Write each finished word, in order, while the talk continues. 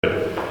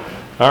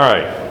All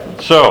right,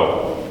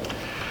 so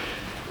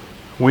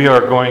we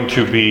are going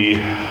to be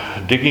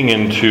digging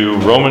into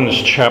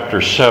Romans chapter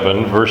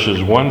 7,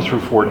 verses 1 through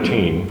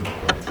 14.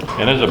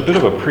 And as a bit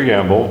of a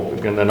preamble,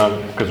 and then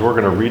because we're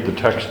going to read the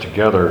text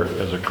together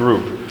as a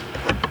group,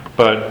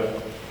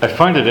 but I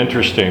find it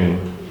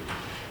interesting,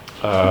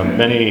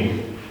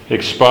 many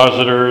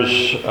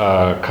expositors,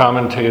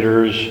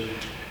 commentators,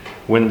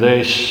 when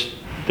they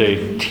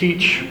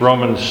teach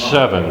Romans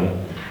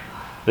 7,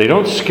 they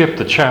don't skip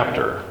the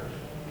chapter.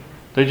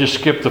 They just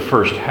skip the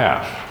first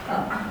half,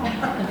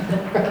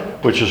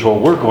 which is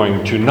what we're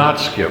going to not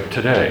skip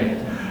today.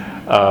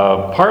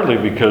 Partly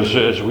because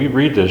as we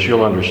read this,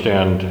 you'll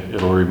understand,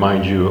 it'll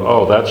remind you,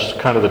 oh, that's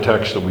kind of the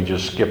text that we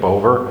just skip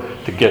over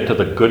to get to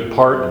the good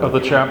part of the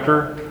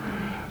chapter.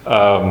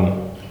 But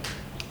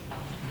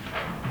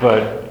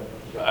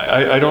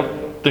I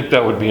don't think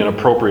that would be an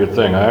appropriate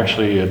thing. I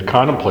actually had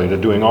contemplated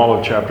doing all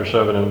of chapter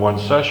 7 in one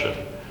session.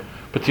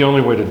 But the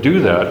only way to do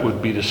that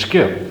would be to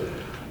skip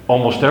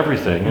almost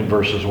everything in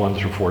verses 1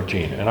 through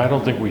 14. And I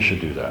don't think we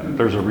should do that.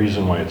 There's a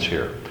reason why it's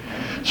here.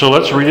 So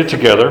let's read it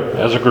together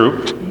as a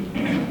group,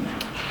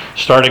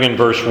 starting in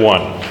verse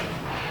 1.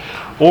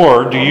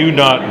 Or do you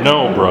not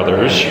know,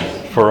 brothers,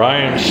 for I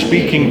am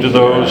speaking to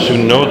those who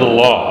know the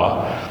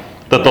law,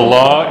 that the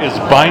law is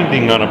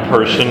binding on a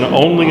person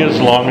only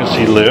as long as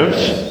he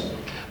lives?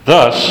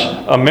 Thus,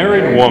 a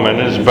married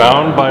woman is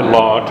bound by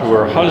law to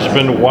her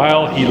husband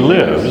while he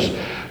lives,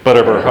 but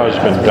if her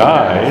husband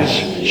dies,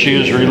 she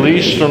is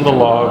released from the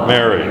law of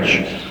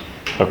marriage.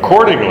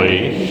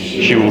 Accordingly,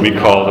 she will be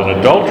called an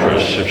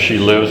adulteress if she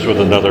lives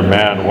with another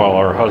man while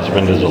her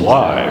husband is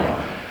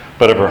alive.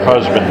 But if her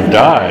husband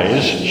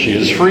dies, she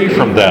is free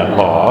from that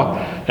law,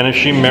 and if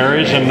she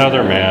marries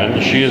another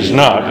man, she is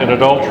not an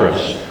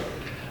adulteress.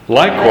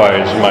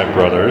 Likewise, my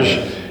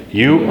brothers,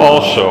 you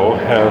also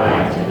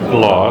have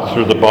law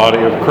through the body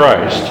of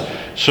Christ,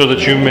 so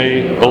that you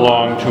may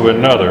belong to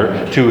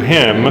another, to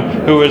him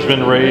who has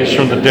been raised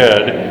from the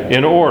dead,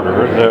 in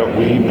order that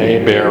we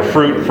may bear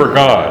fruit for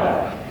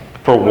God.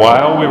 For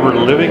while we were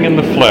living in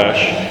the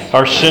flesh,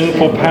 our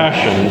sinful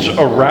passions,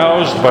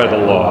 aroused by the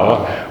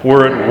law,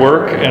 were at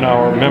work in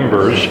our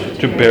members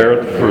to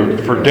bear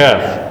fruit for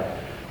death.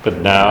 But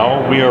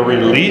now we are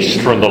released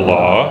from the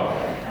law,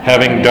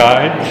 having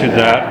died to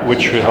that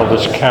which held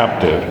us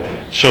captive,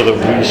 so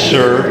that we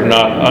serve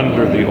not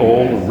under the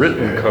old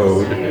written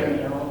code,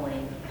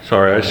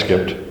 sorry, I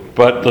skipped,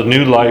 but the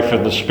new life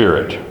in the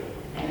Spirit.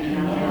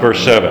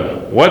 Verse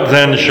 7. What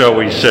then shall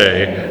we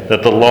say?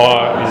 That the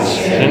law is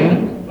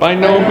sin? By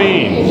no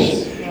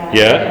means.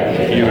 Yet,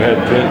 if you had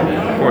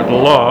been for the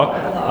law,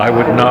 I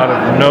would not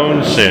have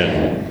known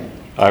sin.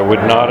 I would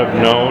not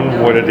have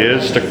known what it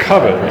is to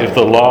covet if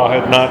the law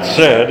had not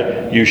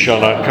said, you shall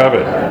not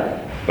covet.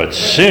 But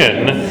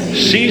sin,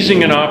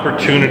 seizing an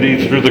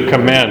opportunity through the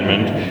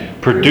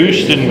commandment,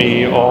 produced in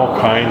me all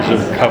kinds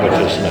of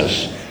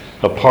covetousness.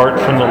 Apart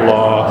from the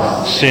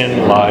law,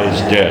 sin lies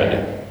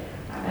dead.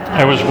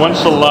 I was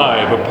once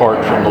alive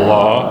apart from the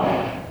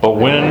law, but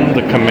when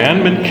the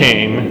commandment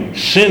came,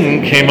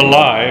 sin came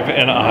alive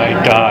and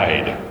I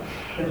died.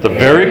 The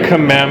very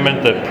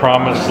commandment that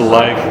promised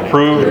life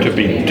proved to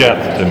be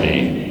death to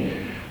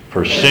me.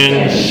 For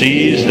sin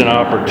seized an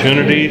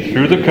opportunity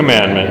through the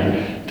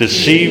commandment,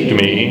 deceived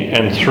me,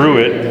 and through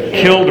it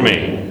killed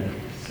me.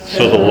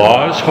 So the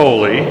law is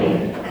holy,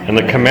 and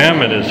the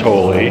commandment is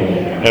holy,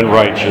 and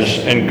righteous,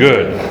 and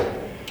good.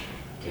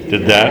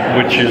 Did that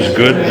which is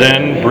good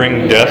then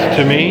bring death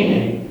to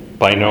me?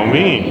 By no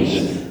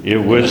means. It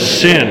was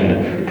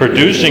sin,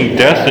 producing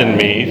death in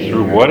me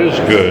through what is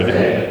good,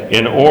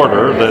 in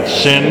order that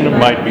sin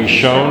might be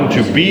shown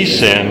to be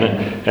sin,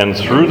 and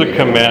through the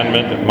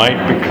commandment it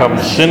might become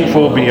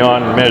sinful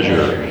beyond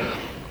measure.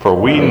 For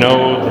we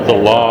know that the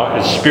law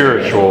is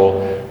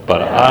spiritual,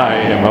 but I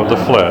am of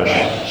the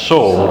flesh,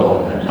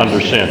 sold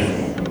under sin.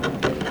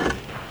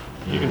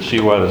 You can see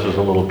why this is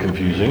a little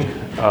confusing.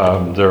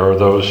 There are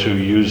those who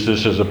use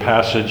this as a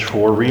passage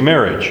for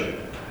remarriage,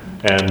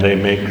 and they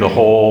make the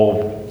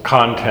whole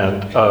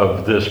content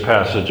of this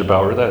passage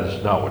about that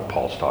is not what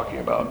Paul's talking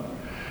about.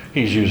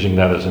 He's using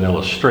that as an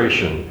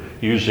illustration,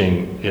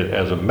 using it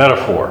as a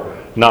metaphor,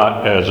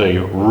 not as a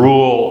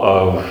rule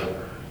of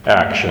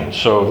action.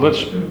 So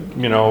let's,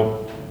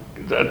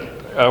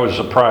 I was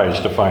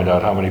surprised to find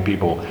out how many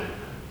people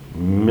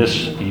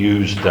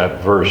misused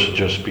that verse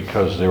just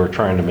because they were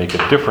trying to make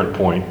a different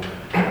point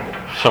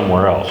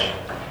somewhere else.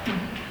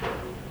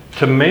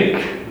 To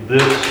make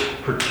this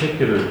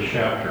particular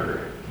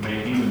chapter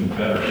make even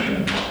better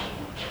sense,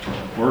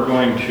 we're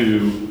going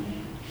to,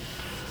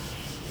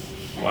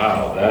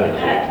 wow, that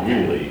is a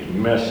really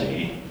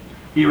messy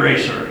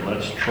eraser.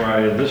 Let's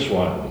try this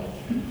one.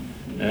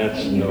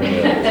 That's no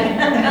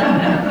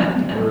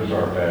better. Where's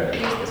our bag?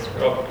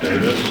 Oh, there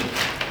it is.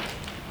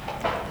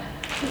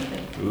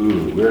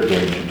 Ooh, we're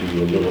going to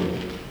do a little,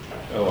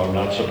 I'm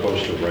not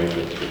supposed to write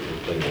it through the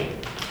thingy.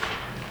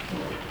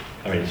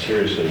 I mean,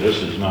 seriously, this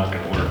is not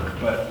going to work,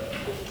 but.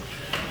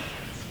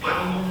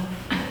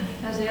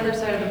 How's the other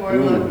side of the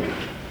board look?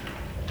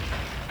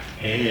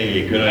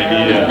 Hey, good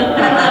idea.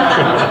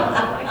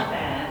 Like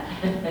that.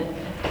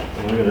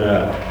 Look at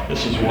that.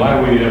 This is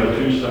why we have a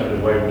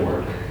two-sided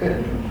whiteboard.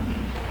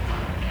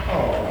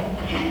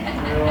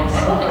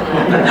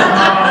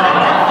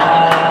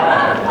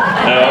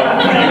 Now,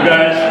 you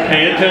guys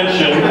pay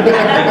attention.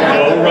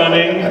 No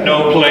running,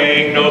 no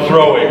playing, no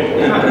throwing.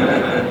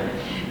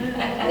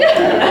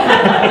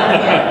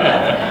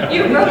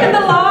 You've broken the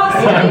law,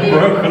 I've Steve.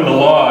 broken the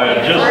law. I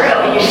You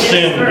just just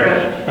sinned. threw.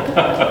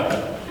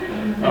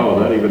 Oh,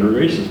 that even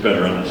erases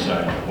better on this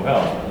side.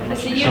 Well. there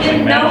must See, be you something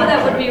didn't know magic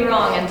that would about it. be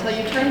wrong until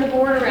you turned the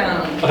board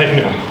around. I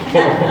know.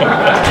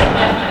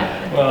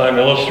 Well, I'm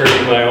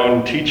illustrating my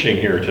own teaching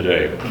here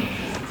today.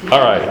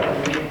 All right.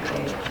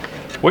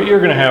 What you're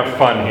going to have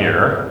fun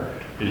here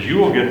is you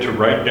will get to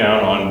write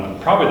down on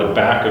probably the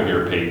back of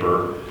your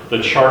paper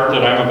the chart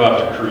that I'm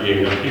about to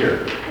create up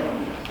here.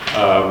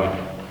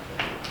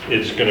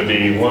 It's going to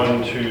be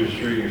 1, 2,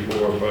 3,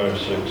 4, 5,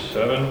 6,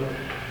 7,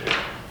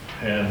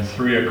 and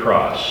 3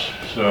 across.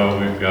 So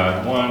we've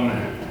got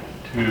 1,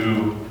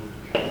 2.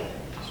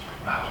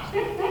 Wow.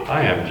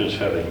 I am just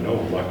having no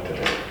luck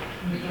today.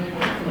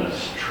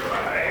 Let's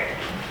try.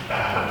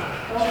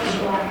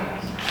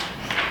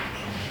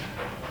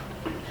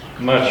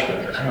 Much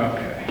better.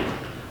 Okay.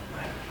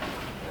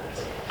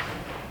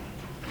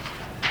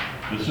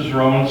 This is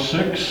Romans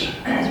 6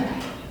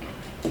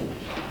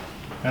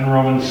 and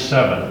Romans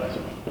 7.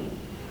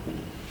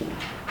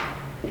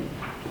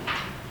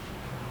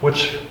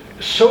 What's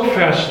so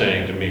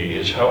fascinating to me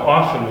is how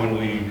often when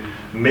we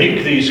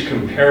make these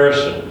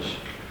comparisons,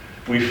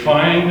 we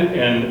find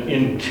an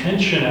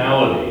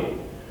intentionality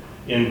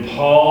in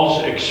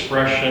Paul's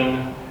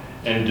expression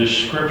and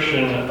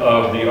description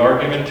of the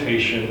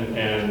argumentation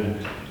and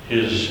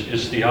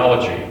his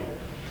theology.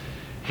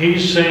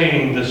 He's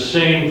saying the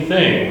same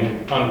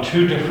thing on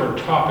 2 different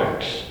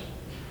topics.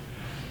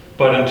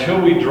 But until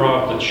we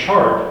draw up the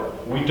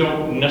chart, we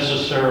don't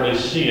necessarily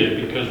see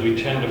it because we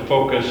tend to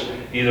focus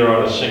either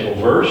on a single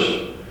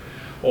verse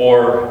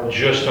or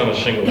just on a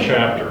single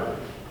chapter.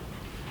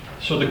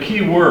 So the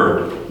key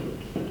word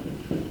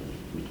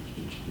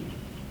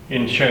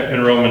in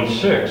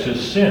Romans 6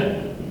 is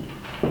sin.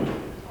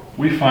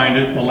 We find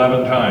it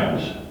 11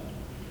 times.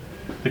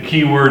 The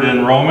key word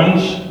in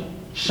Romans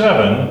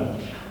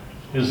 7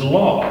 is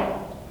law.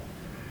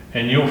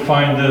 And you'll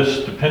find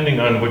this, depending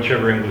on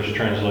whichever English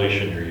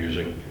translation you're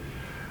using,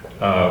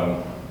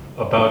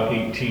 about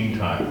 18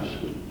 times.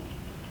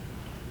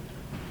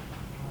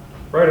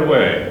 Right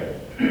away,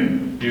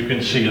 you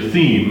can see a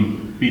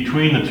theme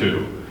between the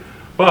two.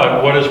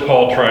 But what is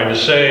Paul trying to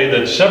say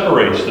that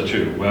separates the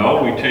two?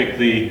 Well, we take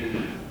the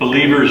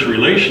believer's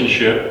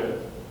relationship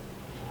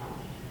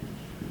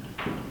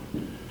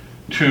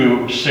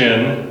to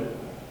sin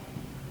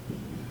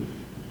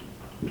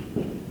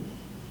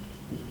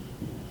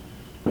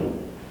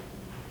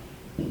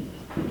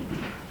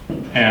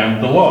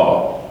and the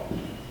law.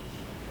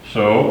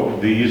 So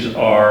these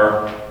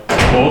are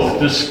both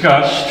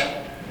discussed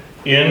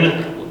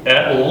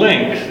at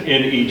length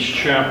in each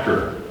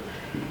chapter.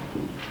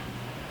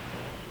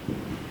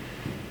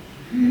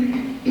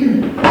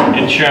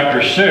 In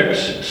chapter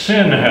 6,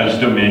 sin has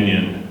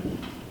dominion.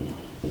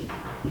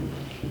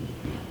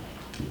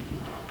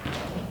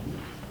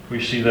 We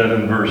see that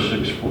in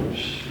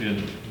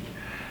in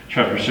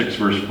chapter 6,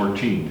 verse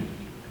 14.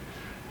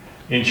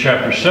 In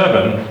chapter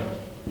 7,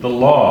 the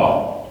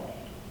law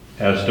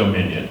has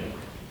dominion.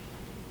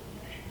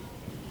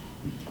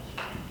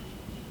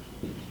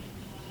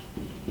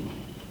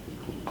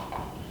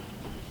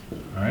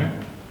 All right?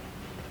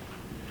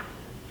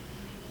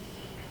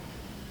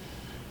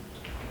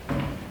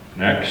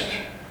 Next.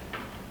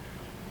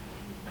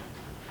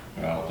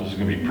 Well, this is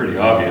going to be pretty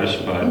obvious,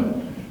 but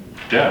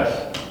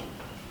death.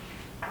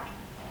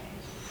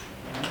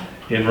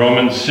 In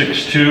Romans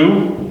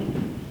 6:2,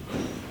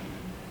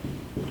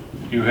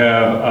 you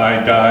have, I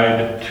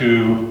died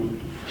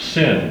to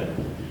sin.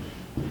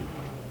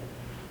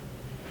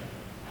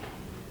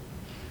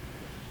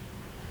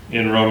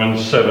 In Romans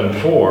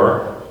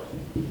 7:4,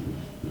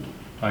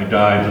 I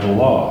died to the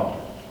law.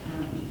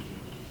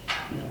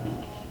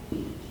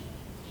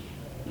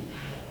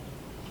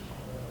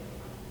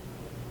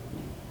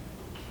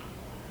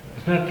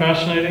 Isn't that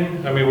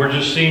fascinating? I mean, we're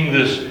just seeing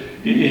this.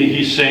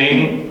 He's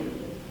saying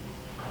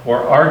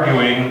or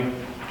arguing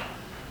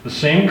the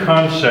same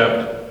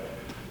concept,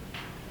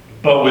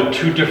 but with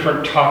 2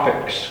 different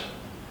topics,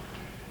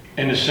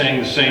 and is saying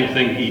the same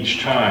thing each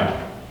time.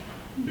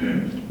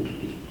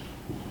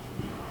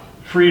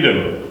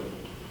 Freedom.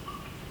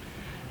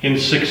 In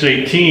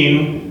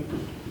 6:18,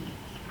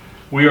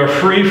 we are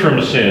free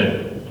from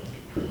sin.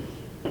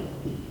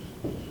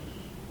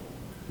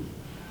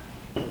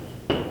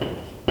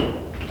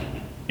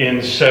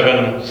 In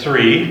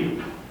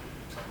 7:3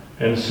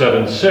 and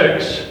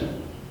 7:6,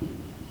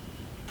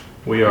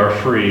 we are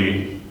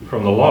free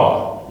from the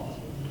law.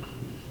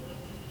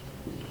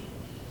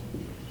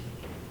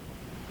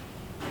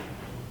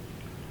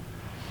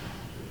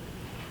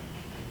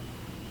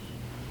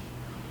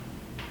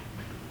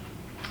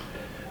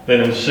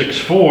 Then in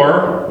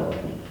 6:4,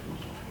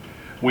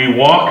 we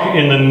walk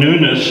in the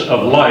newness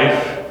of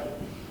life.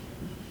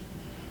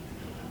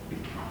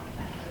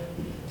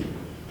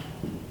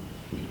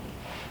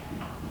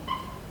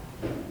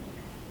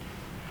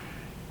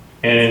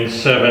 And in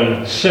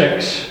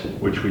 7:6,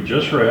 which we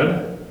just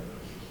read,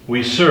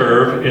 we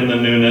serve in the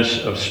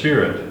newness of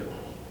spirit.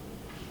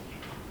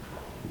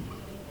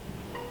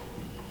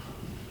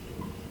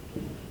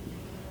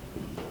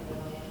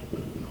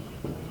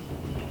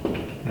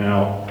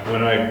 Now,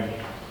 when I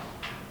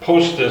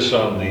post this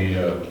on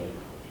the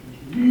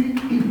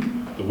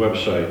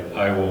website,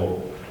 I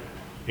will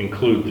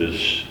include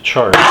this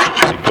chart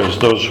because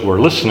those who are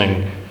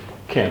listening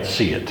can't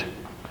see it.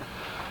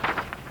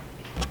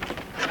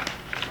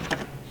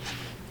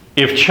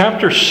 If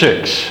chapter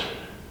 6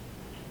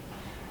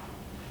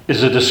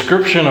 is a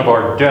description of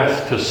our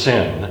death to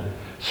sin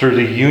through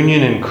the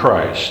union in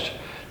Christ,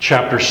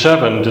 chapter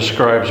 7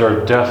 describes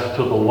our death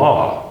to the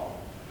law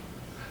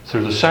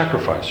through the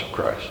sacrifice of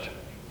Christ.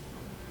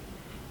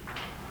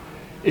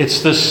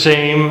 It's the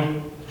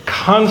same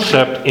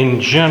concept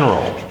in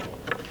general.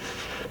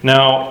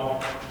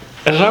 Now,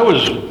 as I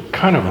was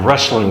kind of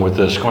wrestling with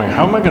this, going,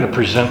 how am I going to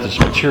present this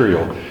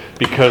material?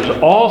 Because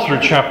all through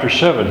chapter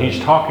 7, he's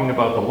talking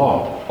about the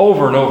law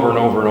over and over and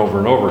over and over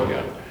and over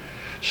again,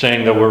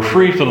 saying that we're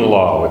free from the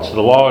law.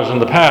 The law is in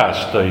the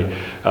past.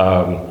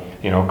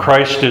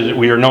 Christ is.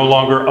 We are no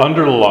longer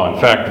under the law. In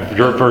fact,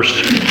 verse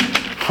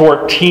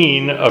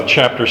 14 of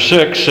chapter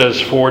 6 says,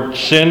 "For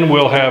sin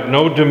will have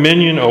no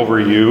dominion over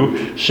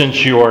you,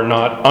 since you are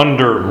not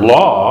under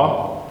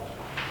law,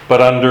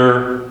 but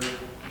under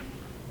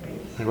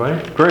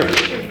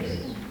grace."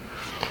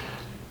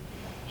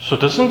 So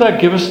doesn't that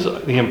give us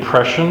the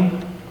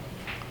impression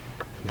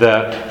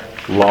that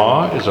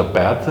law is a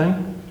bad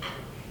thing?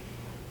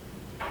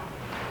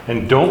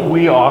 And don't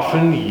we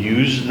often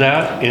use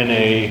that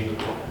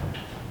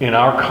in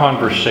our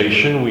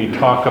conversation? We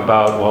talk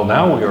about, well,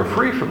 now we are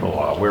free from the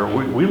law, where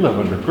we live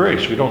under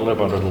grace. We don't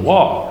live under the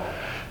law.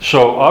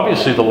 So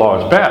obviously the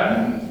law is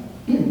bad.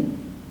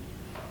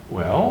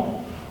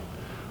 Well,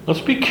 let's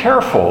be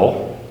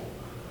careful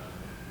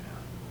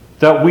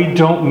that we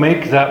don't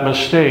make that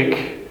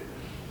mistake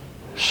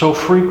so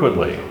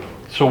frequently.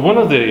 So one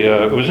of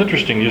the, it was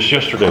interesting just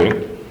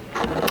yesterday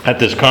at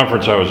this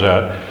conference I was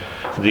at,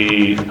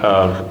 the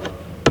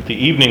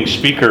evening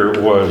speaker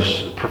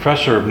was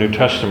professor of New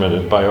Testament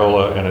at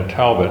Biola and at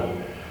Talbot,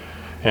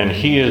 and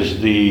he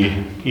is the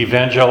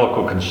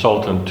evangelical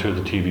consultant to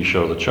the TV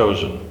show The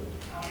Chosen.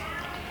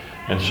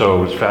 And so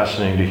it was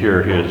fascinating to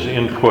hear his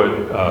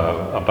input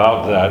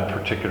about that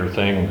particular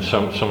thing and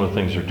some of the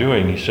things they're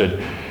doing. He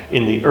said,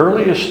 in the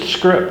earliest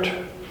script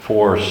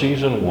for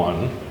season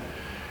 1,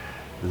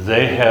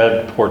 they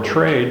had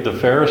portrayed the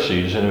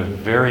Pharisees in a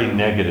very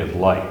negative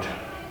light.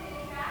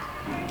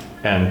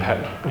 And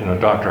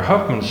Dr.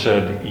 Huffman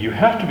said, you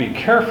have to be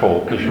careful,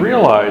 because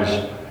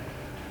realize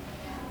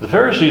the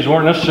Pharisees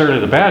weren't necessarily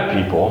the bad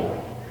people.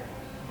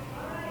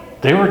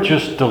 They were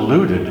just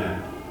deluded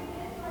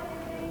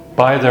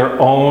by their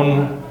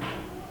own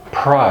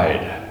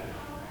pride.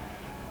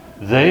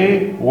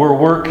 They were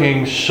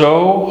working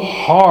so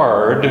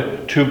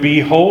hard to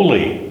be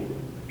holy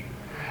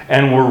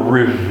and were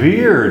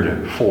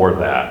revered for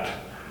that.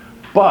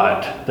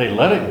 But they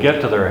let it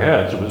get to their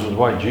heads. This is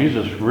why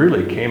Jesus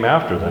really came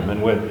after them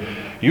and went,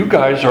 you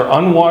guys are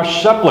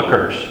unwashed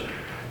sepulchres.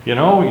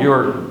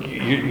 You're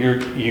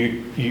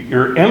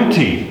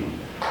empty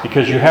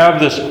because you have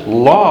this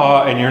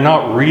law and you're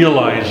not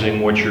realizing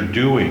what you're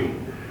doing.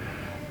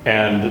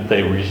 And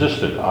they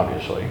resisted,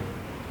 obviously.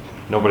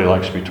 Nobody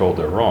likes to be told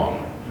they're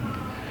wrong.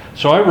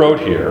 So I wrote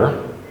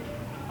here,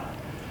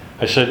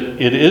 I said,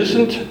 it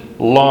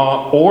isn't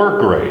law or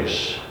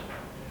grace,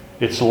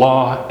 it's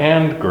law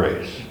and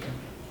grace.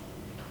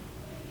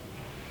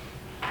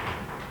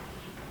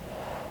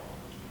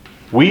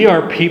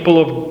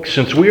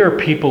 Since we are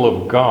people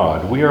of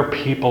God, we are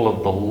people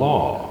of the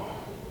law.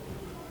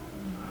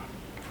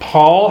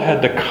 Paul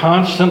had to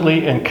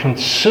constantly and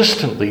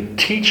consistently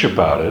teach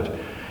about it,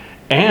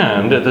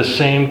 and at the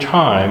same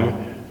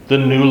time, the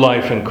new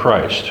life in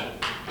Christ.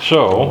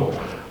 So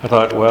I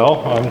thought,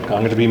 well, I'm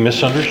going to be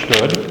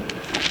misunderstood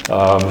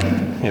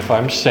if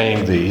I'm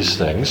saying these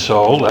things.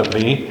 So let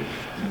me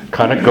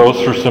kind of go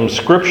through some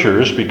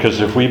scriptures, because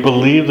if we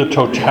believe the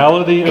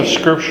totality of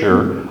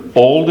Scripture,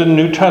 Old and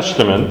New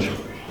Testament,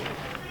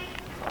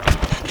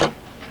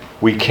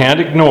 we can't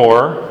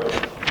ignore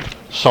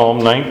Psalm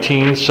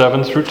 19,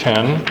 7 through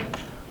 10,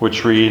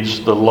 which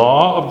reads, the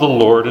law of the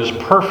Lord is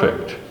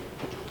perfect,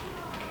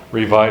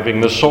 reviving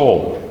the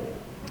soul.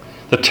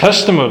 The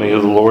testimony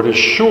of the Lord is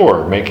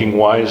sure, making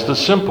wise the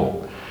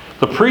simple.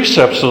 The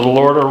precepts of the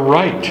Lord are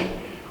right,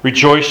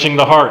 rejoicing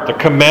the heart. The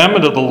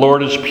commandment of the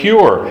Lord is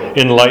pure,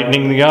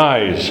 enlightening the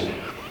eyes.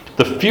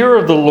 The fear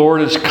of the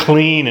Lord is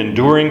clean,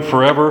 enduring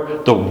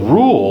forever. The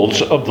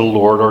rules of the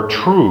Lord are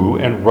true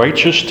and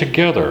righteous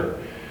together.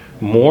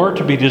 More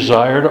to be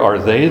desired are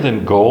they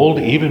than gold,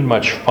 even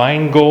much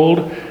fine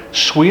gold,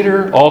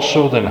 sweeter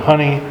also than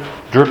honey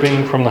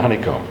dripping from the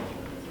honeycomb.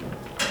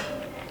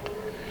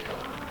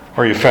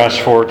 Or you fast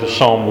forward to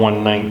Psalm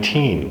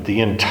 119. The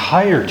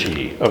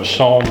entirety of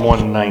Psalm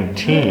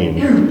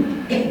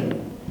 119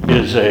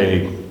 is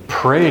a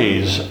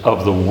praise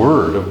of the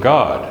Word of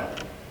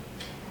God,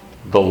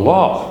 the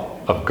law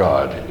of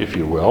God, if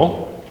you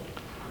will.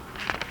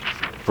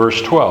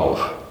 Verse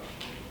 12,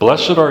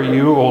 blessed are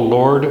you, O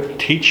Lord,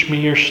 teach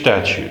me your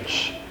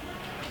statutes.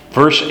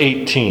 Verse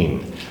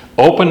 18,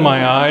 open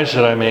my eyes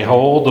that I may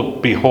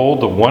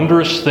behold the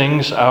wondrous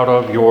things out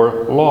of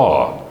your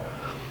law.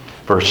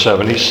 Verse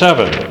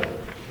 77,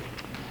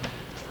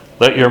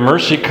 let your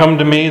mercy come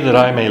to me that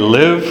I may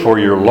live, for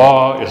your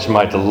law is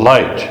my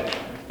delight.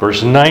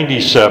 Verse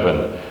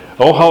 97,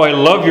 oh, how I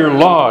love your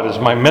law, it is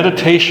my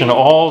meditation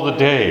all the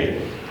day.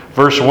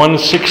 Verse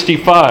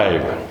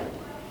 165,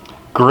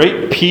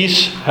 great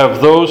peace have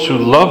those who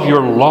love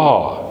your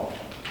law.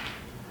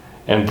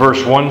 And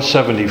verse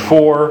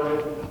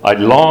 174, I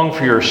long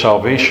for your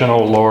salvation,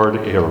 O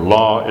Lord, your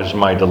law is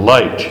my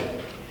delight.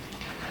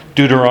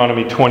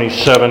 Deuteronomy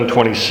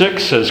 27:26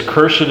 says,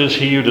 cursed is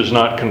he who does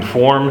not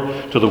conform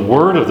to the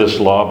word of this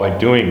law by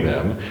doing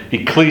them.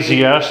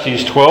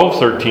 Ecclesiastes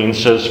 12:13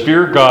 says,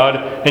 fear God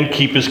and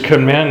keep his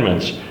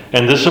commandments.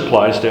 And this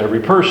applies to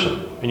every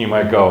person. And you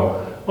might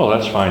go, well,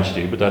 that's fine,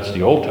 Steve, but that's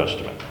the Old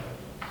Testament.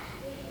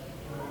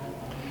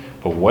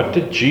 But what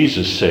did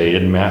Jesus say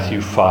in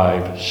Matthew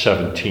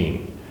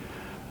 5:17?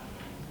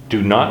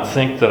 Do not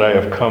think that I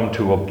have come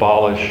to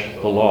abolish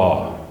the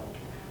law,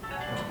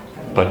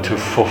 but to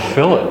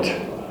fulfill it.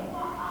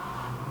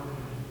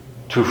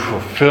 To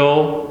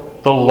fulfill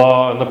the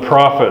law and the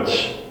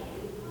prophets.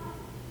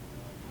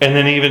 And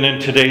then even in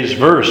today's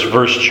verse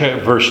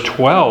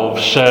 12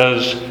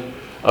 says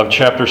of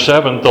chapter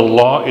 7, the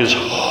law is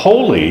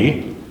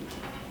holy,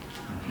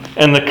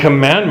 and the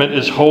commandment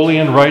is holy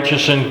and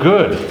righteous and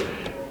good.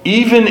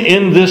 Even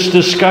in this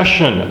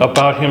discussion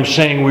about him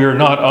saying we are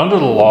not under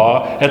the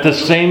law, at the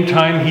same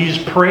time he's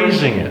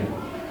praising it.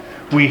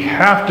 We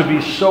have to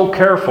be so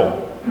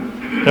careful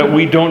that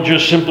we don't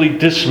just simply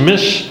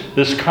dismiss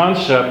this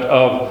concept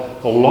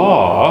of the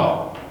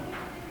law.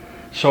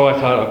 So I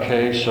thought,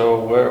 okay, so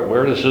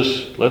where does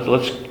this?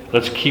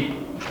 Let's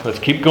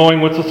keep going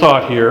with the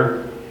thought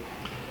here.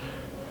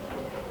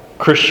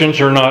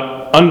 Christians are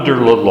not under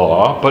the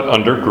law, but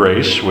under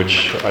grace,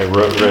 which I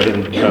read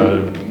in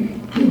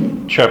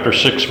chapter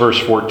 6, verse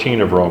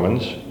 14 of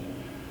Romans.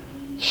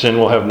 Sin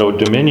will have no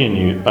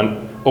dominion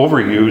over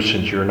you,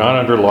 since you're not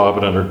under law,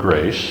 but under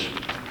grace.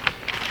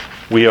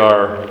 We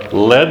are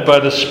led by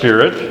the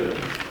Spirit,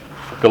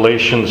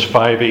 Galatians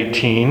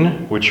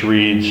 5:18, which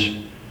reads,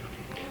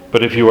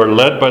 but if you are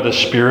led by the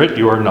Spirit,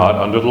 you are not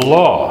under the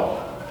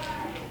law.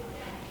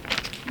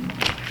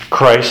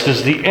 Christ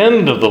is the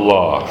end of the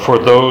law for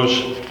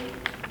those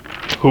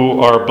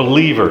who are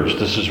believers.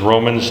 This is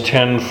Romans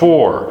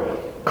 10:4.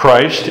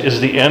 Christ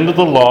is the end of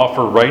the law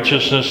for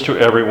righteousness to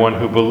everyone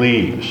who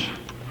believes.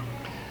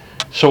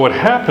 So what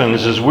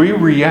happens is we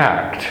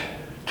react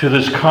to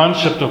this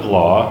concept of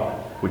law,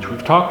 which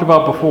we've talked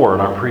about before in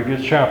our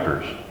previous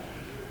chapters,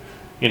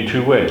 in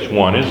two ways.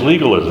 One is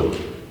legalism,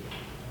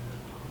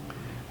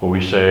 where we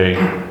say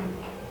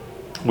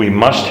we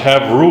must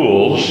have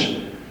rules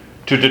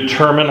to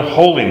determine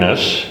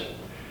holiness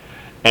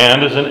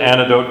and as an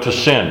antidote to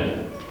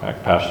sin. In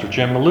fact, Pastor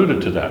Jim alluded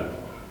to that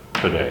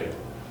today,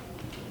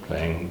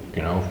 saying,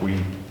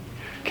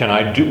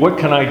 what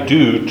can I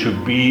do to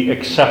be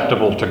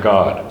acceptable to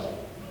God?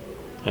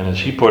 And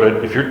as he put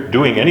it, if you're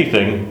doing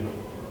anything,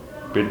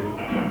 it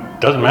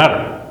doesn't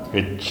matter.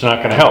 It's not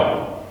going to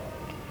help.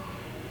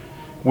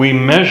 We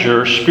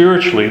measure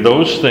spiritually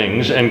those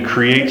things and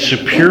create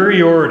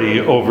superiority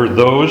over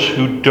those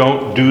who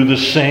don't do the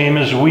same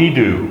as we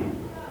do,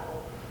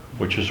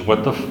 which is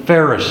what the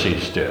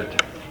Pharisees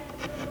did.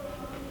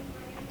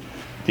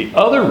 The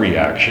other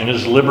reaction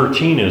is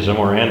libertinism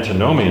or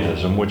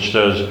antinomianism, which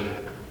says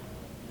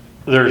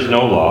there's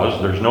no laws,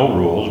 there's no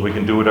rules, we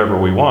can do whatever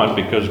we want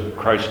because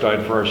Christ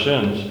died for our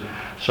sins.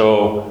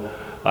 So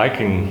I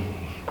can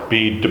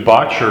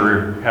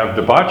have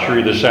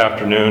debauchery this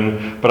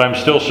afternoon, but I'm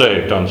still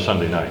saved on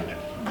Sunday night.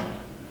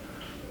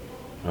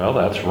 Well,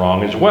 that's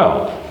wrong as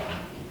well.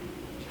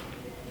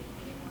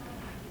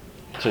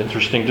 It's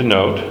interesting to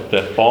note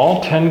that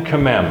all 10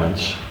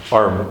 commandments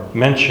are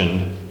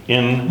mentioned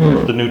in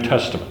the New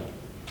Testament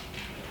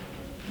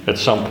at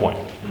some point.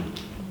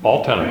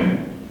 All 10 of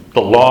them.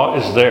 The law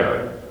is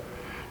there.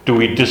 Do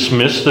we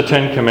dismiss the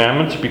 10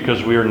 commandments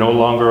because we are no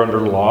longer under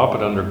law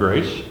but under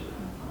grace?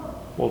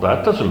 Well,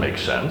 that doesn't make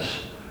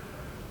sense.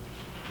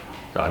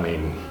 I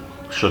mean,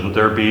 shouldn't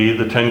there be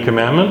the 10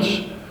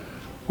 commandments?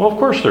 Well, of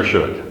course there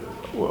should.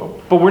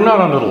 Well, but we're not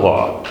under the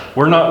law.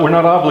 We're not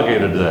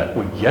obligated to that.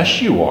 Well,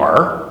 yes, you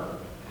are.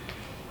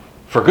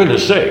 For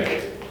goodness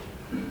sake.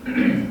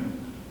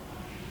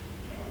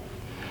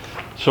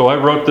 So I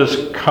wrote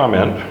this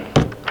comment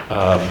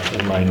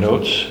in my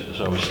notes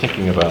as I was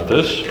thinking about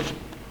this.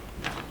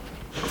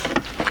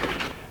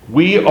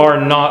 We are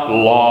not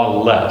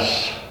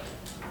lawless.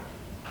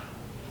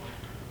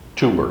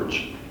 2 words.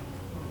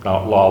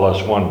 Not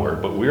lawless, 1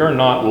 word. But we are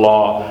not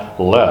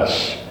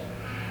lawless.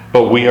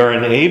 But we are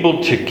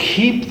enabled to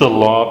keep the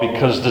law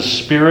because the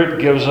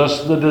Spirit gives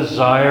us the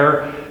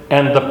desire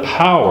and the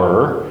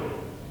power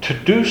to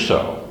do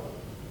so.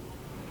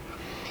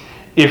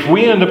 If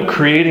we end up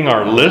creating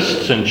our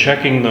lists and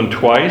checking them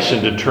twice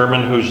and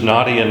determine who's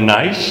naughty and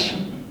nice,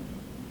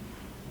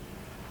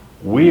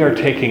 we are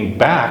taking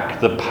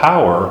back the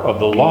power of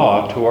the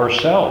law to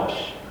ourselves.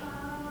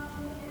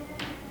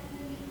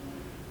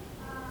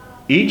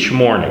 Each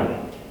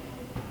morning,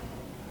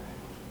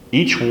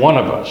 each one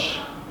of us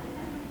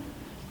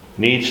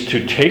needs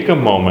to take a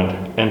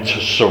moment and to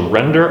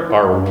surrender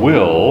our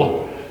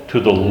will to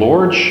the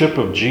Lordship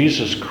of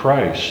Jesus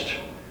Christ.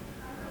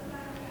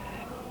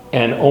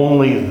 And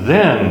only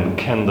then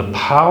can the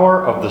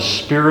power of the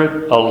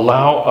Spirit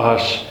allow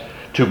us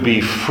to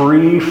be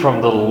free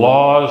from the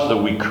laws that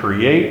we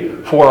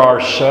create for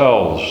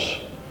ourselves.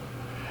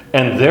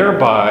 And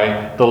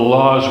thereby, the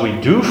laws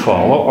we do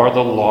follow are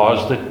the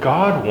laws that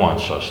God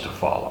wants us to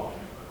follow,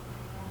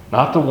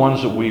 not the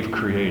ones that we've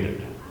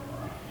created.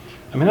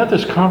 I mean, at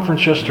this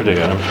conference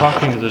yesterday, and I'm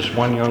talking to this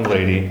one young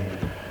lady,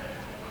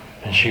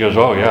 and she goes,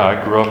 "Oh yeah,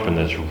 I grew up in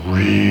this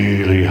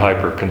really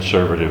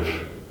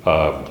hyper-conservative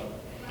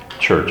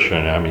church."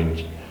 And I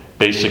mean,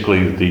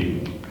 basically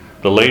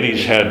the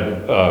ladies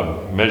had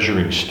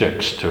measuring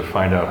sticks to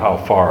find out how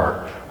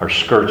far our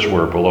skirts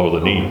were below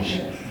the knees.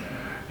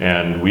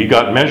 And we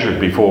got measured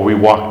before we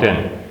walked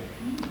in.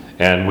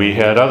 And we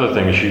had other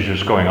things. She's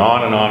just going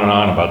on and on and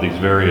on about these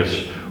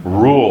various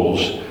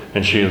rules.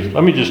 And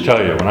let me just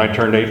tell you, when I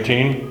turned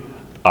 18,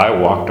 I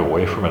walked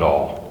away from it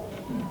all.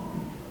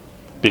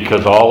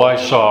 Because all I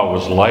saw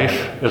was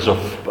life as a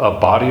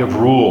body of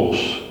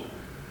rules,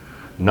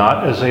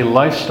 not as a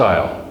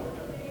lifestyle.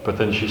 But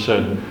then she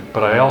said,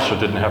 but I also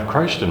didn't have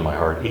Christ in my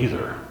heart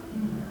either.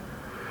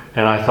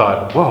 And I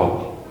thought,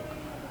 whoa,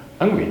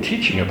 I'm going to be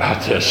teaching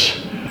about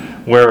this,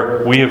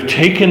 where we have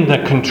taken the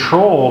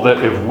control that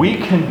if we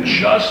can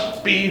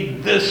just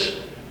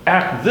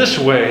act this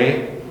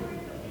way,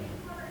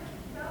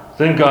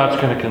 then God's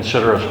going to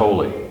consider us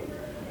holy.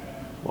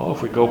 Well,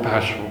 if we go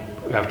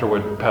after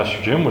what Pastor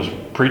Jim was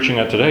preaching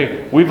at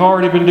today, we've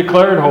already been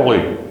declared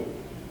holy.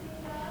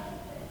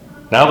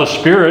 Now the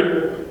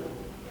Spirit,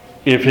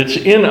 if it's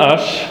in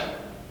us,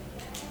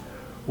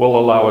 will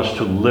allow us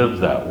to live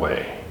that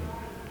way,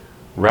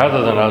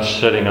 rather than us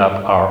setting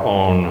up our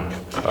own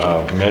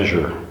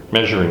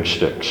measuring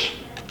sticks.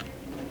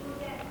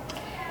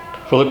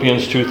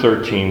 Philippians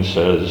 2:13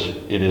 says,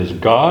 "It is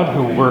God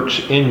who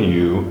works in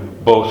you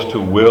both to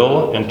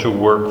will and to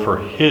work for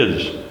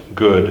His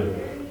good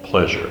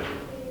pleasure."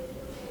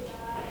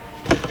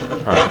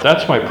 All right,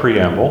 that's my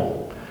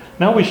preamble.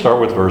 Now we start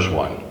with verse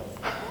 1.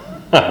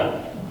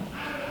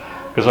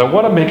 Because I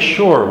want to make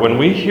sure when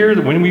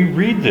we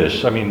read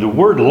this, I mean, the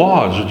word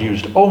laws is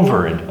used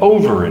over and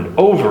over and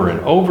over and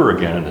over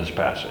again in this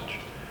passage.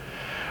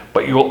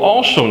 But you'll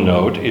also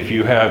note, if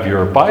you have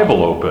your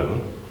Bible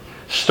open,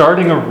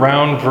 starting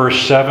around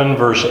verse 7,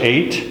 verse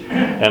 8,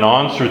 and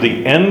on through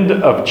the end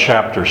of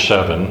chapter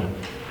 7,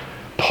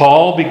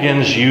 Paul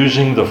begins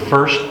using the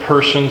first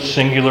person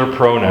singular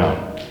pronoun,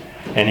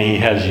 and he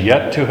has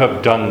yet to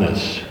have done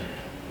this.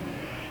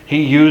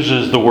 He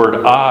uses the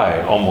word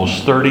I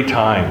almost 30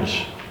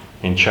 times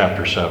in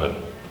chapter 7.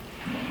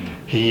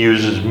 He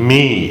uses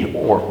me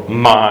or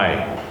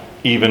my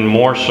even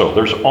more so.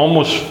 There's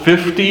almost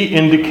 50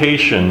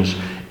 indications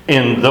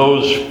in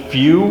those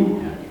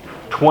few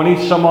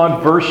 20 some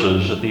odd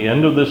verses at the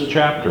end of this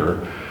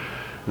chapter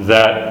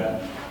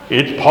that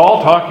it's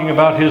Paul talking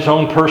about his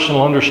own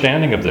personal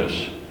understanding of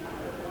this,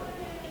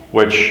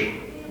 which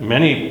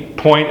many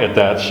point at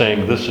that,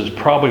 saying this is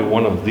probably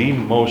one of the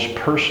most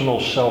personal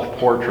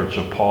self-portraits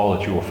of Paul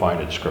that you will find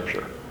in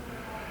Scripture.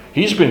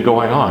 He's been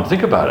going on,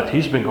 think about it,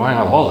 he's been going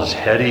on all this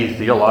heady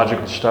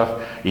theological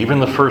stuff. Even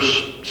the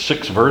first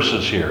 6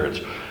 verses here,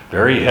 it's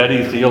very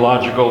heady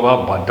theological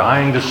about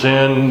dying to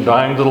sin,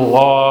 dying to the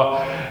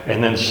law,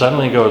 and then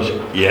suddenly goes,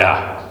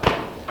 yeah,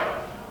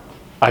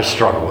 I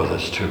struggle with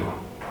this too.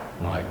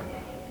 I'm like,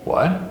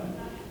 what?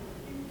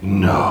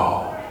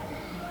 No.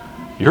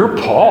 You're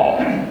Paul.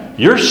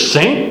 You're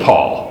St.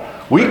 Paul.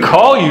 We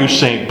call you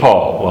St.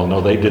 Paul. Well,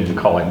 no, they didn't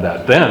call him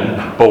that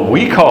then, but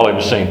we call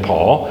him St.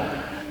 Paul.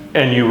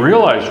 And you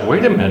realize,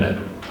 wait a minute,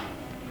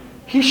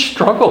 he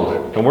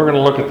struggled. And we're going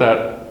to look at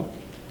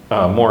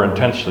that more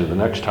intensely the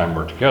next time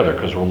we're together,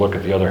 because we'll look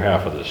at the other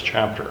half of this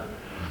chapter.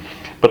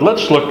 But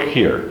let's look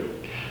here.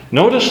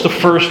 Notice the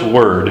first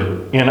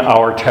word in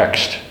our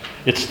text.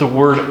 It's the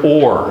word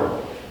or.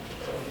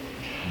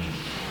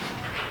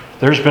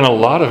 There's been a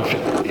lot of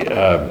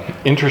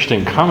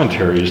interesting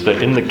commentaries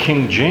that in the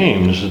King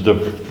James,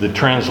 the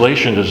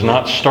translation does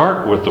not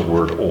start with the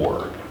word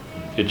or.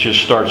 It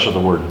just starts with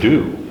the word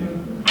do.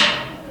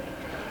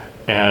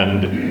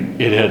 And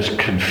it has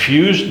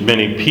confused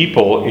many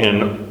people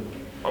in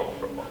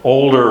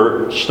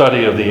older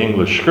study of the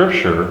English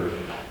Scripture.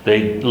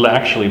 They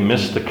actually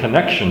missed the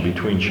connection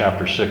between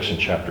chapter 6 and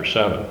chapter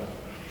 7.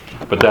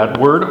 But that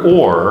word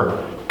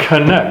or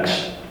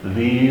connects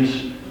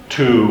these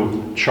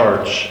two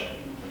charts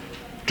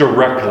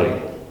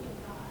directly.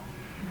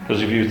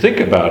 Because if you think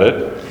about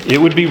it, it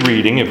would be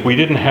reading, if we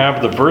didn't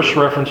have the verse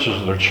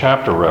references or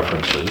chapter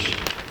references,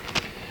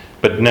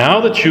 but now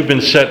that you've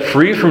been set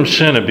free from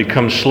sin and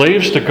become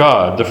slaves to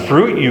God, the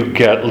fruit you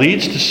get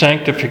leads to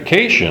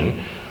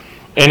sanctification,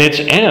 and its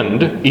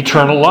end,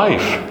 eternal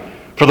life.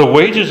 For the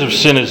wages of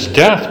sin is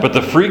death, but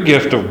the free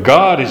gift of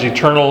God is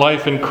eternal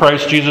life in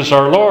Christ Jesus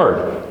our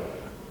Lord.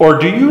 Or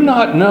do you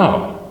not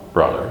know,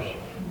 brothers?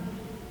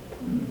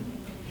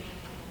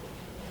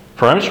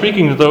 For I'm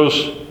speaking to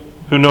those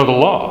who know the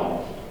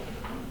law,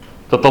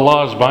 that the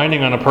law is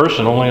binding on a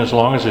person only as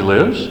long as he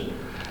lives?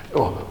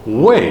 Oh,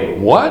 wait,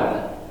 what?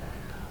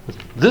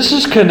 This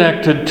is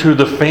connected to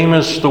the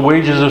famous "the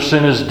wages of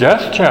sin is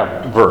death"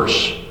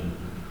 verse.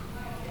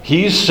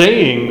 He's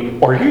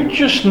saying, are you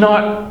just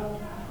not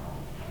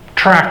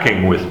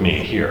tracking with me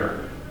here?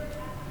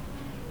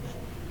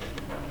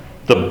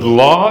 The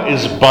law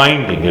is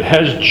binding. It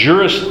has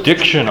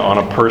jurisdiction on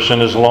a person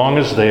as long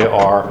as they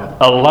are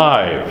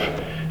alive.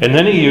 And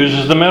then he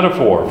uses the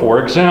metaphor.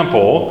 For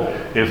example,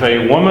 if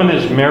a woman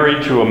is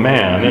married to a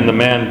man and the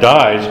man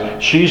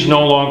dies, she's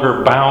no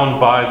longer bound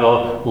by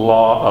the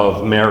law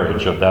of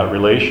marriage, of that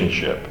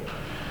relationship.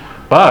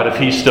 But if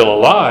he's still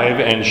alive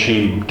and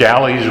she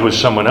dallies with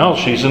someone else,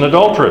 she's an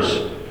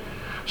adulteress.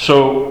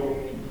 So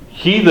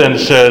he then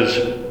says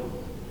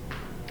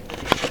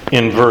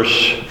in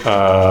verse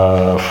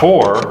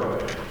 4,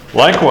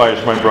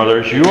 likewise, my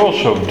brothers, you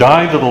also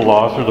died to the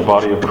law through the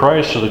body of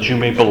Christ, so that you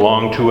may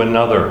belong to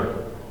another,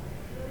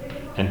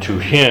 and to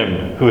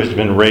him who has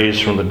been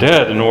raised from the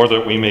dead, in order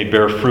that we may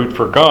bear fruit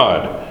for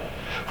God.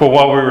 For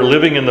while we were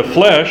living in the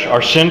flesh,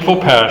 our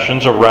sinful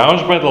passions,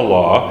 aroused by the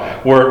law,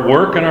 were at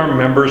work in our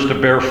members to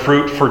bear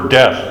fruit for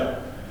death.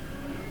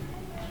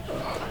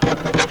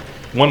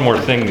 One more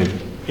thing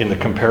in the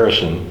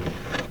comparison.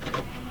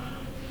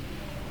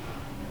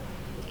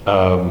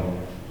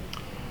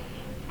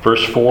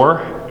 Verse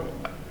 4,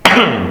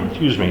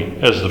 excuse me,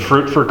 as the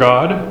fruit for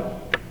God.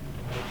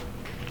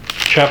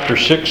 Chapter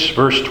 6,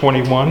 verse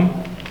 21.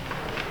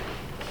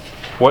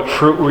 What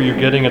fruit were you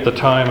getting at the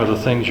time of the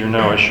things you're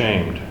now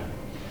ashamed?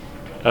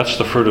 That's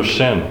the fruit of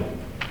sin.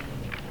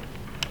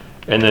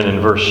 And then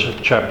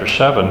in chapter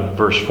 7,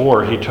 verse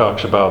 4, he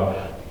talks about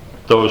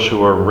those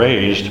who are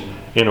raised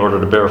in order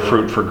to bear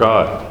fruit for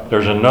God.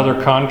 There's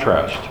another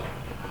contrast.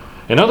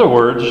 In other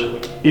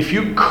words, if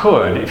you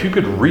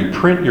could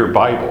reprint your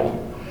Bible,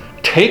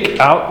 take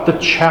out the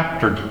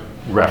chapter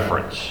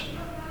reference,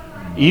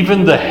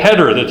 even the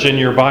header that's in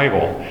your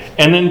Bible,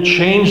 and then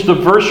change the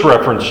verse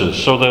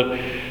references so that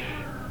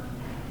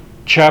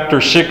chapter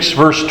 6,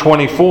 verse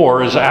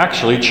 24 is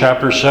actually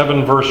chapter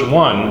 7, verse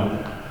 1,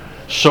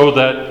 so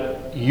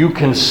that you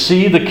can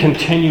see the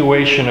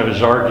continuation of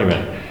his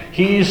argument.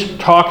 He's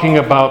talking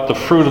about the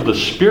fruit of the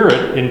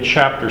Spirit in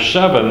chapter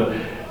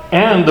 7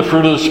 and the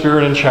fruit of the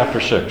Spirit in chapter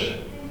 6.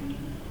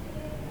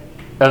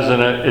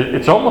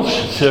 It's almost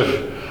as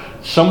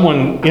if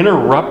someone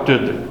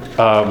interrupted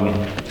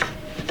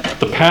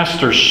the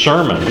pastor's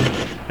sermon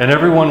and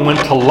everyone went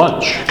to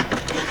lunch.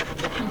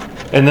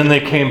 And then they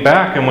came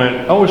back and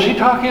went, oh, was he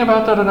talking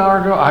about that an hour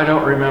ago? I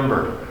don't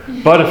remember.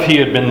 But if he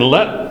had been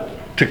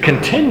let to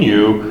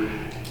continue,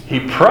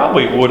 he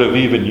probably would have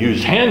even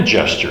used hand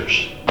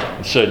gestures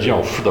and said,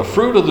 the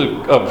fruit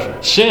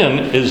of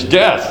sin is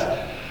death.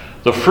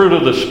 The fruit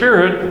of the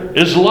Spirit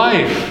is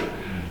life.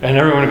 And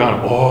everyone had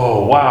gone,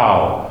 oh,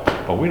 wow.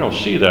 But we don't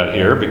see that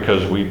here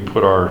because we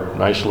put our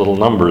nice little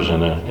numbers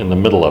in the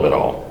middle of it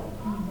all.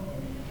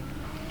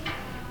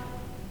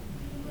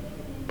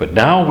 But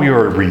now we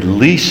are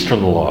released from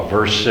the law,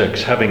 verse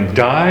 6, having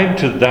died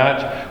to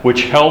that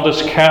which held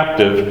us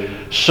captive,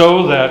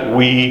 so that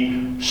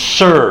we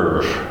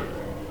serve.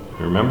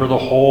 Remember the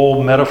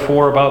whole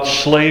metaphor about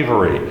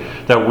slavery,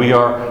 that we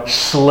are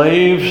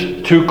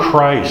slaves to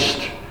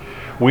Christ.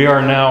 We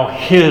are now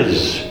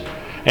his,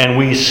 and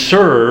we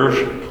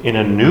serve in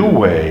a new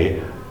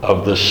way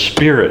of the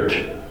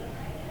Spirit.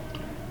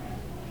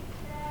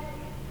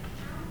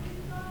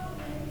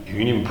 You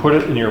can even put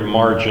it in your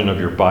margin of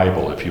your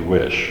Bible if you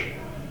wish.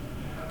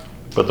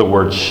 But the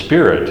word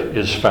Spirit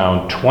is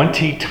found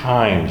 20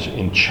 times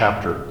in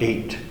chapter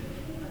 8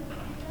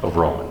 of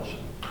Romans.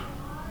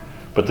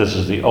 But this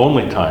is the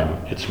only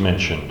time it's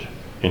mentioned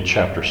in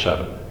chapter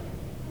 7.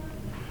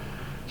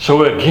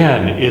 So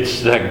again,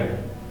 it's that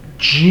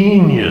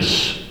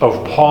genius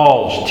of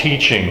Paul's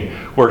teaching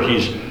where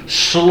he's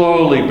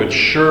slowly but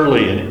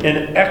surely and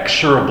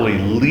inexorably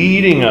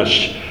leading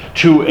us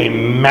to a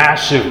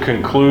massive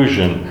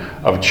conclusion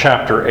of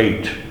chapter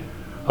 8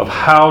 of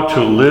how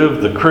to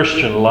live the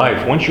Christian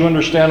life. Once you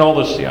understand all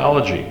this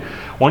theology,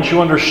 once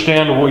you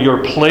understand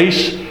your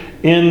place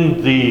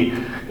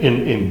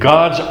in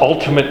God's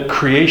ultimate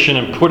creation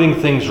and putting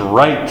things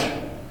right,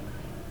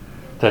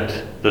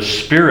 that the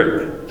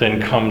Spirit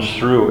then comes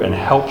through and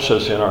helps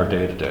us in our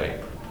day-to-day.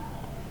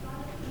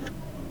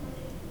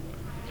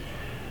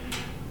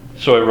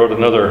 So I wrote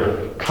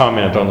another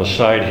comment on the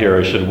side here.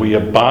 I said, we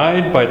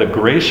abide by the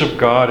grace of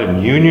God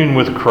in union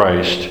with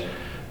Christ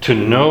to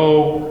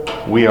know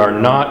we are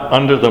not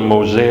under the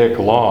Mosaic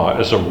law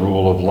as a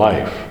rule of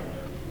life.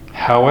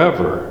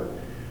 However,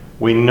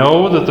 we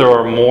know that there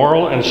are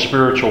moral and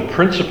spiritual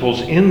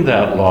principles in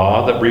that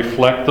law that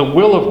reflect the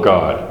will of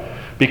God,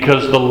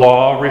 because the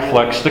law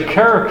reflects the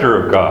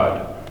character of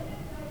God.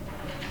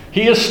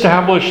 He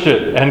established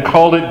it and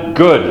called it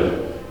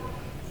good.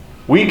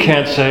 We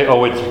can't say,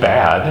 oh, it's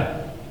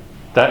bad.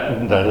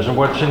 That isn't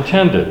what's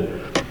intended.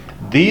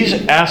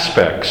 These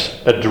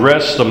aspects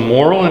address the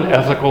moral and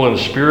ethical and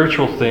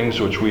spiritual things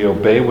which we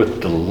obey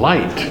with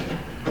delight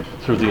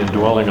through the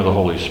indwelling of the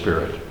Holy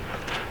Spirit.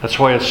 That's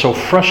why it's so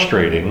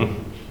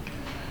frustrating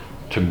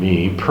to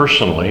me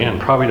personally, and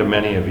probably to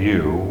many of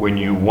you, when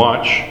you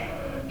watch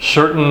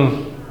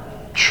certain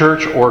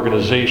church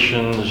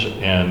organizations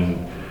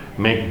and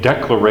make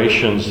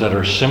declarations that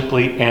are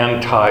simply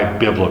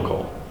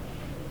anti-biblical.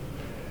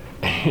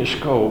 And you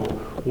just go,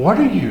 what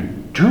are you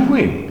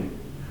doing?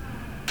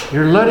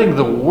 You're letting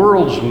the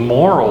world's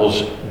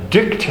morals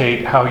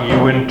dictate how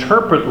you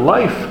interpret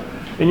life,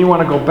 and you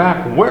want to go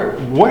back.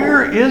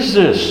 Where is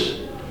this?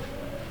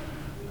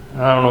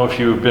 I don't know if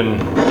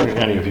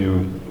any of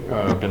you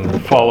have been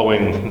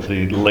following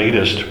the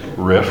latest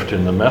rift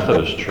in the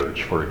Methodist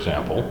Church, for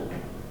example.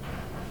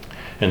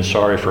 And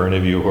sorry for any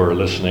of you who are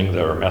listening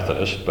that are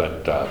Methodist,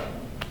 but...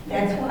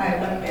 That's why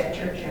I left that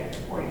church after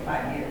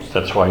 45 years.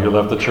 That's why you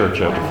left the church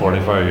after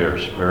 45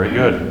 years. Very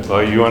good.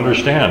 Well, you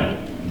understand,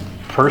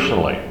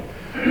 personally.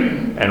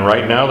 And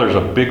right now there's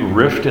a big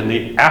rift in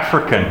the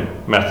African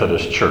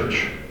Methodist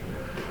Church,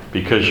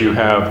 because you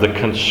have the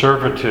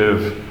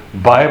conservative,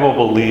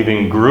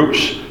 Bible-believing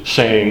groups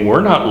saying,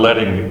 we're not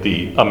letting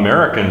the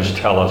Americans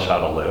tell us how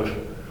to live.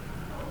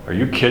 Are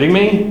you kidding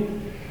me?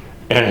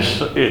 And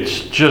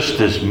it's just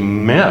this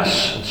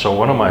mess. And so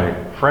one of my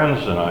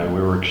friends and I,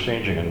 we were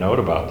exchanging a note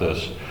about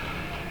this,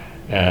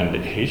 and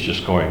he's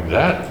just going,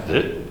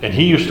 and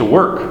he used to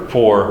work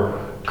for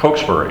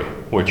Cokesbury,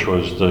 which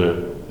was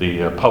the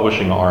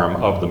publishing arm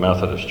of the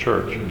Methodist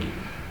Church.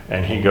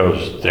 And he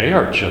goes,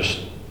 they're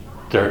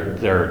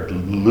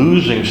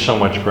losing so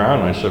much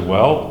ground. And I said,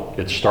 well,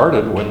 it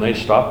started when they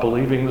stopped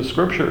believing the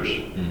scriptures.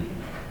 And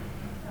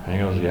he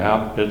goes,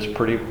 yeah, it's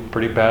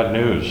pretty bad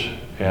news.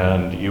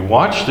 And you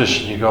watch this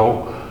and you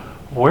go,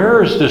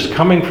 where is this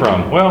coming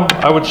from? Well,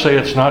 I would say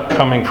it's not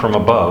coming from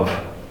above.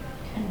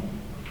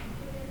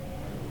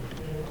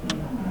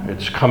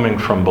 It's coming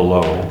from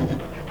below.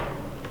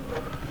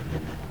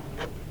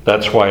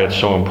 That's why it's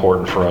so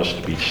important for us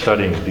to be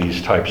studying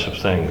these types of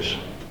things.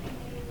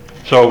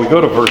 So we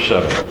go to verse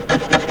 7.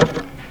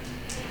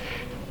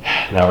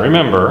 Now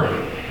remember,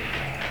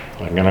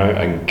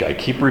 I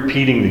keep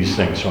repeating these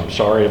things, so I'm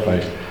sorry if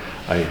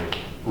I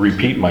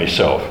repeat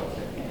myself.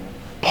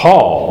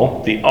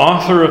 Paul, the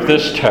author of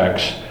this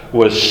text,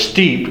 was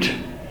steeped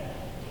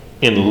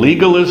in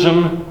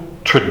legalism,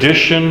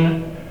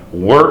 tradition,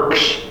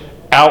 works,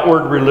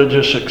 outward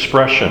religious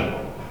expression.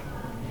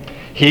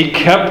 He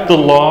kept the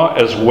law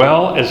as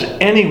well as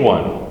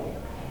anyone.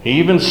 He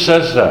even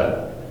says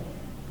that.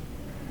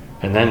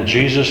 And then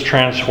Jesus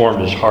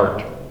transformed his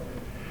heart.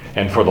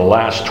 And for the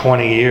last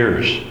 20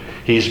 years,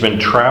 he's been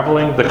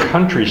traveling the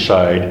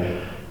countryside,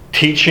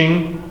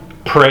 teaching,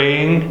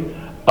 praying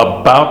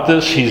about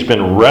this. He's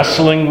been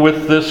wrestling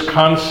with this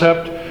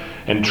concept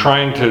and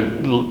trying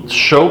to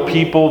show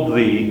people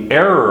the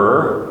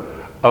error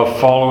of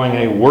following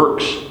a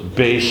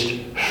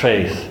works-based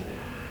faith.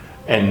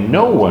 And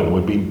no one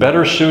would be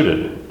better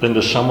suited than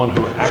to someone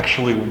who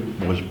actually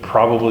was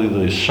probably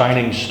the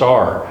shining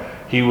star.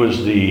 He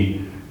was the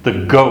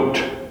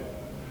GOAT,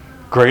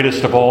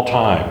 greatest of all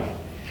time.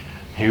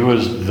 He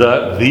was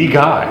the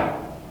guy,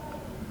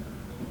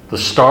 the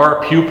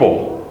star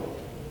pupil.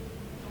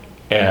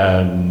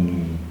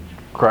 And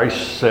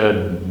Christ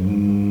said,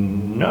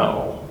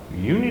 no,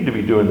 you need to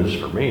be doing this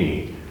for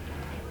me.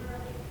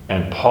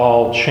 And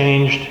Paul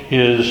changed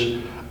his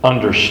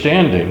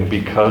understanding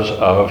because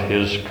of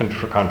his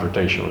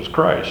confrontation with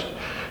Christ.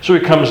 So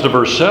he comes to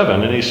verse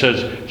 7 and he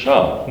says,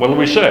 so, what do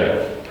we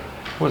say?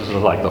 Was it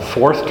like the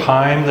fourth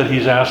time that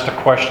he's asked a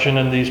question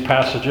in these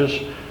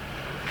passages?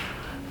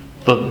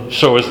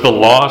 So is the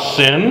law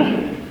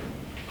sin?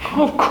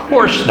 Of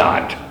course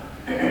not.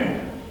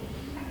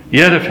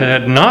 Yet if it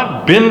had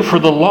not been for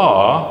the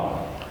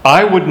law,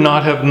 I would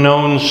not have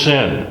known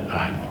sin.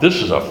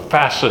 This is a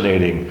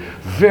fascinating,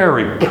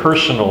 very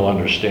personal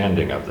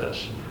understanding of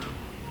this.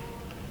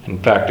 In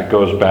fact, it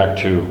goes back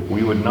to,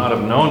 we would not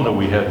have known that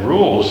we had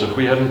rules if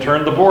we hadn't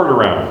turned the board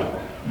around.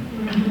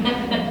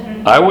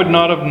 I would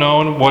not have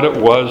known what it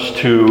was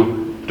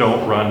to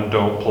don't run,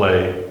 don't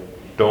play,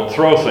 don't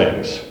throw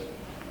things.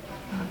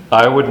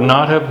 I would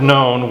not have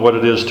known what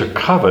it is to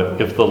covet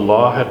if the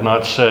law had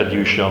not said,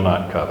 you shall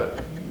not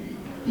covet.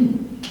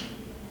 And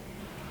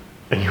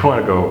you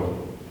want to go,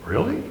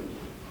 really?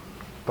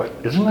 But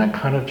isn't that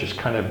kind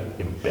of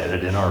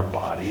embedded in our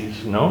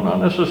bodies? No, not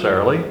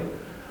necessarily.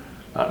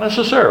 Not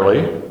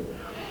necessarily.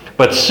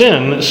 But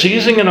sin,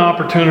 seizing an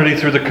opportunity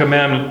through the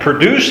commandment,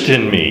 produced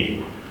in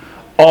me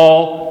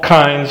all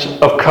kinds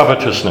of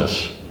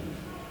covetousness.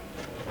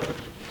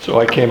 So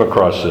I came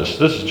across this.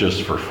 This is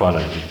just for fun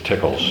and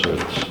tickles.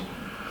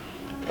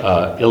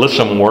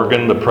 Alyssa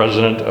Morgan, the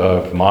president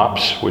of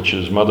MOPS, which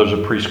is Mothers of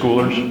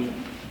Preschoolers,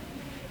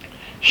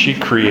 she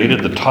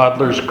created the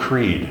Toddler's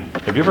Creed.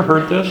 Have you ever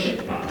heard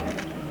this?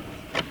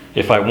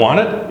 If I want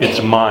it,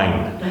 it's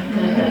mine.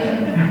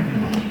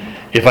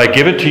 If I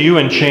give it to you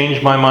and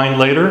change my mind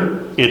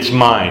later, it's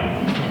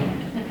mine.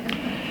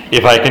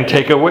 If I can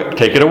take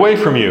it away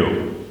from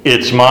you,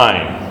 it's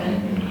mine.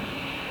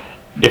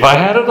 If I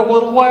had it a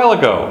little while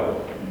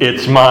ago,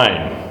 it's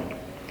mine.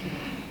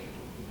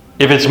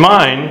 If it's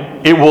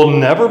mine, it will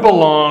never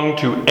belong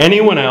to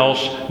anyone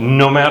else,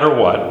 no matter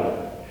what.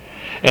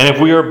 And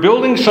if we are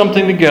building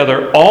something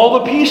together, all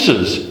the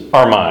pieces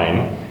are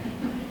mine.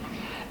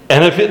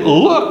 And if it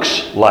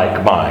looks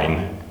like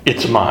mine,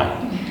 it's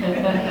mine.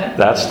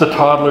 That's the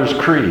Toddler's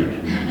Creed.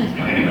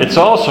 It's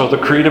also the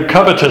creed of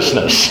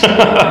covetousness.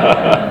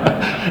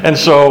 And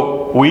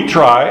so we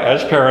try,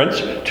 as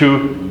parents,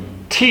 to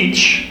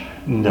teach,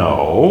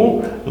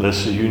 no,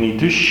 listen, you need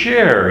to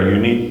share. You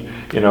need,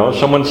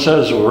 someone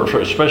says, or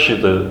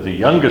especially the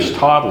youngest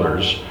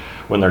toddlers,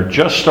 when they're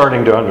just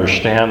starting to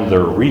understand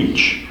their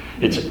reach,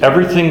 it's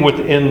everything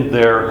within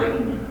their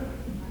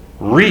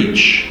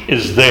reach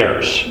is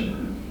theirs.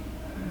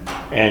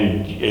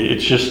 And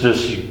it's just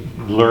this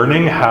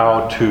learning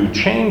how to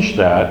change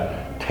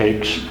that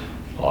takes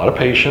a lot of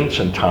patience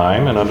and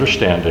time and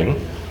understanding.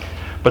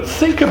 But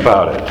think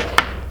about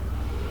it.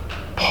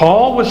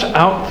 Paul was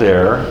out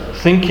there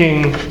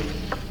thinking,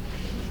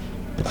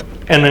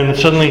 and then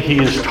suddenly he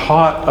is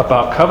taught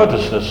about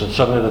covetousness, and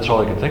suddenly that's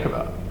all he can think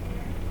about.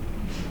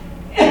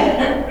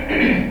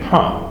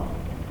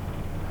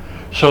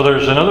 So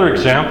there's another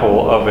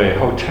example of a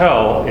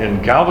hotel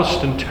in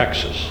Galveston,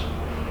 Texas,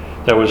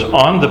 that was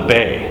on the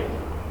bay.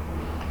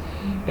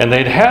 And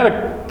they'd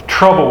had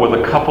trouble with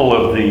a couple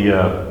of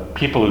the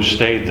people who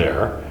stayed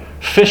there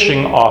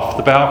fishing off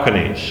the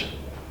balconies.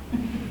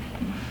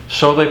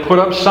 So they put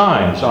up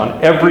signs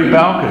on every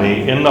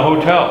balcony in the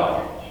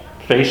hotel,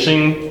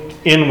 facing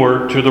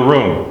inward to the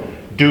room.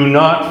 Do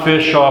not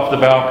fish off the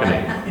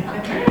balcony.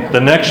 The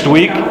next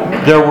week,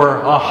 there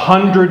were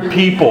 100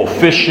 people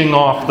fishing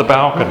off the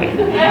balcony.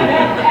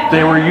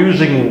 They were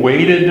using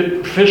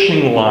weighted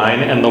fishing line,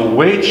 and the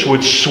weights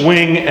would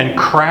swing and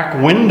crack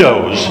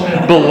windows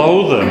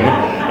below them.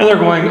 And they're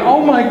going,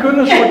 oh my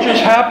goodness, what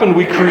just happened?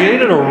 We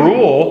created a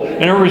rule,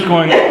 and everybody's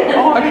going,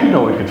 oh, I didn't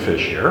know we could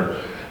fish here.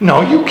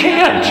 No, you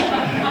can't.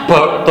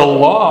 But the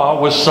law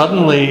was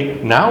suddenly,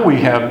 now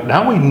we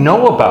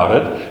know about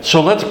it,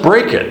 so let's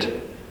break it.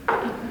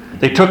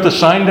 They took the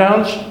sign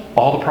downs,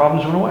 all the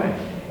problems went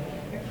away.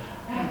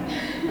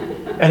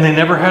 And they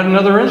never had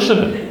another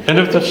incident. And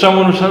if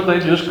someone was up,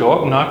 they'd just go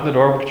up and knock on the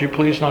door, could you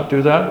please not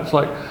do that? It's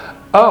like,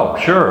 oh,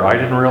 sure, I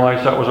didn't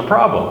realize that was a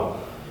problem.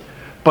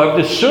 But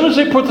as soon as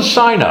they put the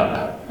sign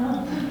up,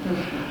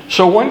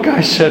 so one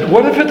guy said,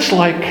 what if it's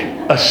like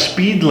a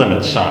speed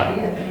limit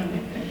sign?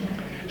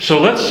 So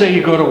let's say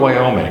you go to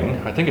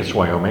Wyoming, I think it's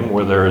Wyoming,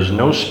 where there is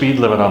no speed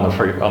limit on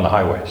the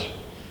highways.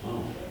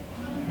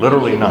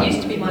 Literally none. It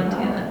used to be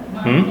Montana.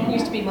 It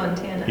used to be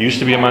Montana. Used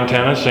to be in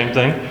Montana, same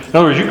thing. In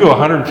other words, you go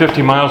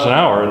 150 miles an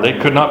hour and they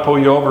could not pull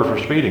you over for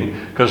speeding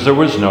because there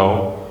was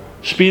no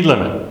speed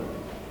limit.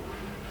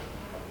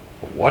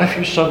 What if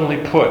you suddenly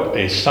put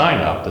a sign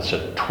up that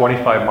said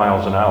 25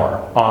 miles an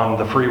hour on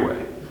the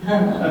freeway?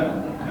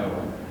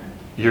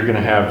 You're going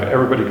to have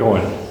everybody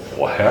going,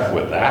 well, heck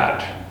with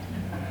that.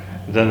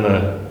 Then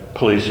the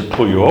police would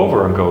pull you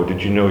over and go,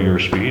 did you know you were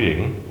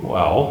speeding?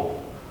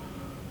 Well,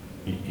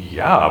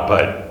 yeah,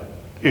 but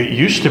it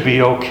used to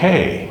be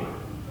okay.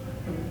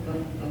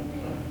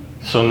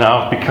 So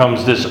now it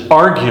becomes this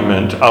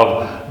argument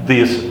of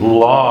this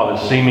law,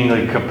 this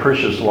seemingly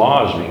capricious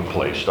laws being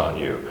placed on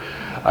you.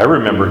 I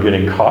remember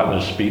getting caught in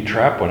a speed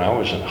trap when I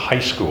was in high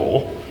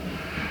school.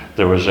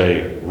 There was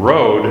a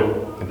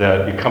road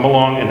that you come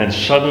along and then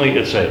suddenly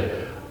it's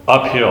a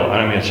uphill.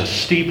 I mean, it's a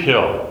steep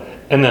hill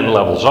and then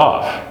levels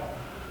off.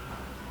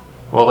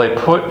 Well, they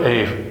put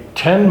a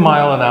 10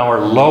 mile an hour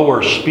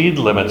lower speed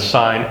limit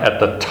sign at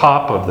the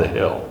top of the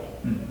hill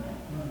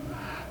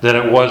than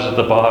it was at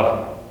the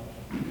bottom.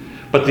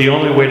 But the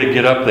only way to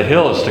get up the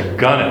hill is to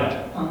gun it.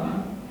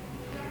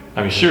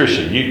 I mean,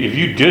 seriously, if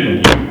you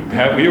didn't,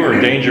 you were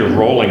in danger of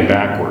rolling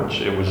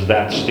backwards. It was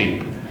that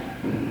steep.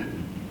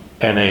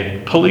 And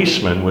a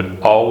policeman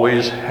would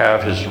always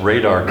have his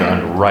radar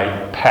gun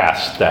right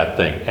past that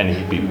thing, and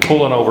he'd be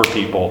pulling over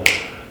people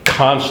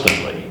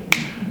constantly.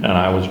 And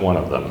I was one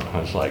of them. I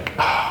was like,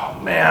 oh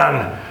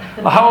man,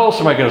 how else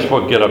am I going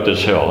to get up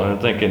this hill? And I'm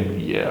thinking,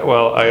 yeah,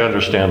 well, I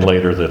understand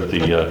later that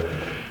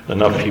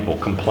enough people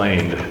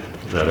complained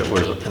that it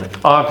was an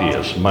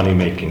obvious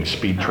money-making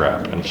speed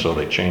trap, and so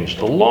they changed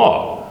the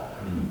law.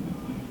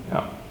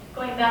 Yeah.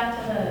 Going back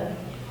to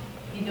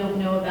you don't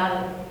know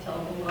about it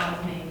until the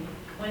law's made.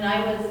 When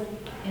I was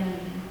in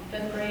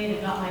 5th grade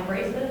and got my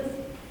braces,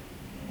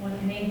 one of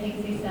the main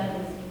things he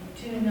said is,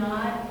 do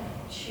not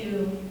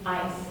chew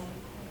ice.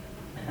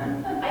 I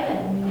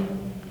had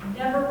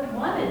never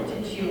wanted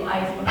to chew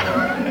ice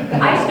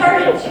before. I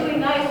started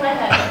chewing ice. I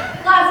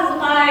had glasses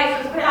of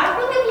ice. I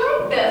really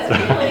like this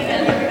feeling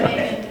and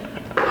everything.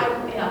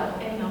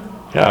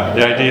 Yeah,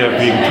 the idea of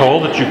being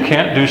told that you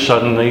can't do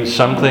suddenly,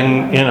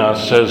 something in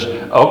us says,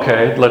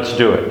 okay, let's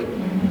do it.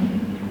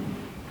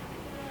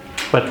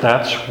 But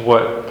that's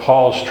what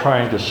Paul's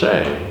trying to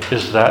say,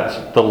 is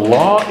that the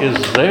law is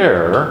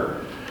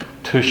there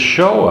to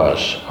show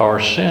us our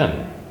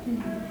sin.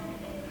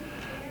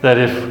 That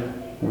if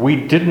we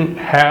didn't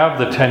have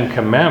the 10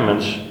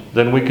 Commandments,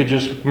 then we could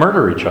just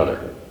murder each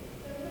other.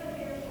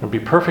 It'd be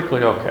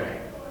perfectly okay.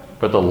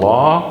 But the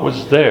law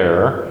was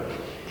there.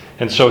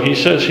 And so he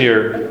says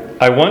here,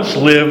 I once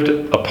lived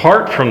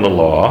apart from the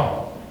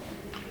law,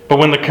 but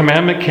when the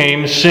commandment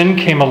came, sin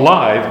came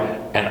alive,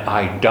 and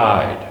I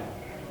died.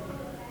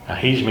 Now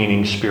he's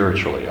meaning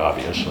spiritually,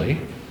 obviously.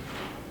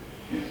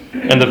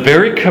 And the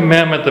very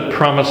commandment that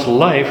promised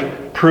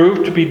life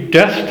proved to be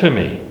death to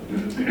me.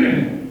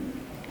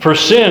 For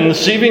sin,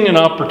 seizing an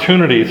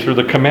opportunity through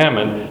the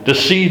commandment,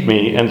 deceived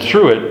me, and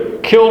through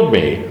it, killed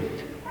me.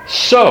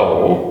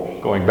 So,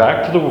 going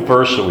back to the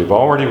verse that we've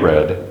already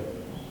read,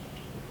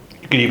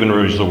 you could even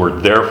use the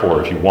word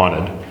therefore if you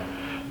wanted.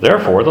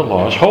 Therefore, the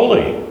law is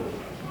holy,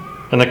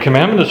 and the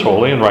commandment is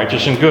holy and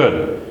righteous and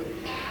good.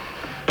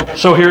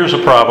 So here's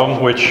a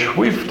problem which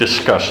we've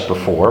discussed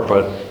before,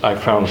 but I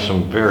found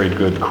some very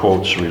good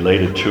quotes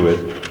related to it.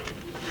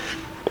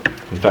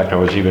 In fact, I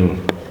was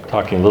even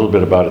talking a little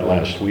bit about it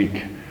last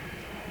week,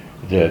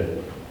 that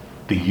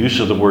the use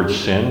of the word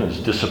sin has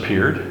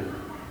disappeared.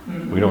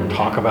 We don't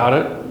talk about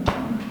it.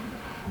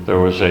 There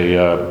was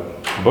a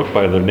book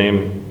by the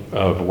name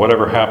of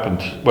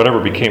Whatever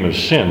Became of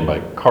Sin by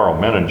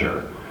Carl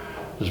Menninger.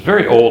 It's a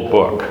very old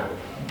book,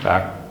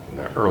 back in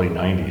the early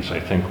 90s, I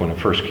think, when it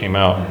first came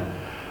out.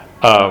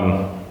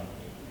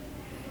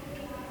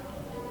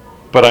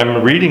 But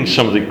I'm reading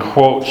some of the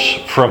quotes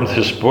from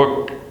this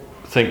book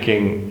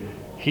thinking,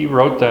 he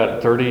wrote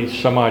that 30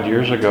 some odd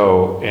years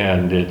ago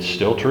and it's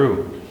still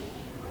true.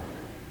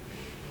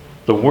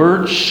 The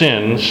word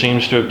sin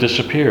seems to have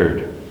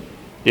disappeared.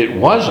 It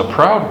was a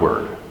proud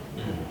word.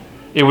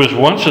 It was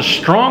once a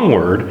strong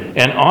word,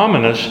 an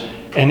ominous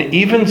and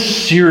even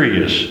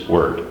serious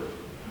word.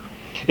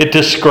 It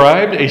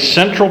described a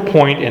central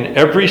point in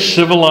every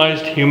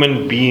civilized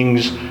human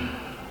being's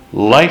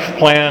life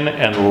plan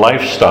and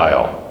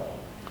lifestyle.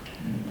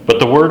 But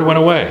the word went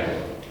away.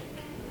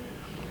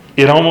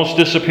 It almost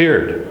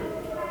disappeared.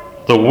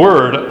 The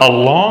word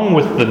along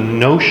with the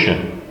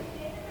notion.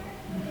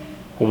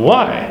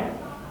 Why?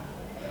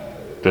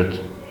 Does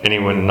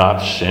anyone not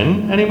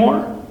sin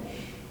anymore?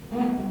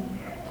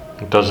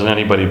 Doesn't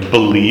anybody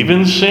believe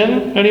in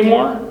sin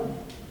anymore?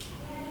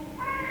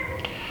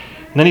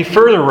 And then he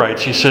further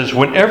writes, he says,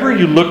 whenever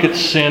you look at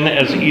sin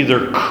as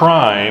either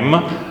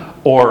crime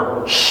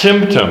or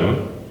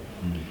symptom,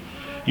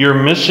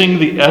 you're missing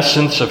the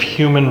essence of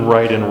human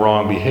right and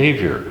wrong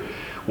behavior.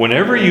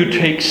 Whenever you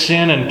take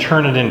sin and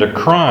turn it into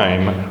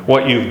crime,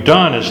 what you've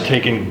done is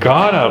taken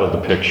God out of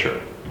the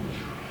picture.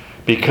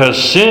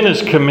 Because sin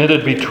is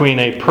committed between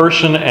a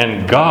person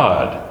and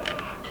God.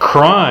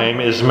 Crime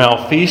is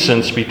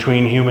malfeasance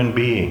between human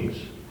beings.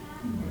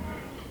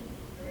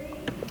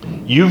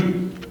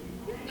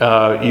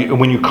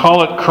 When you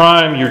call it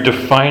crime, you're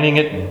defining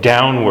it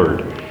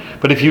downward.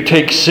 But if you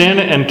take sin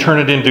and turn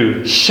it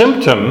into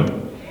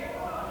symptom,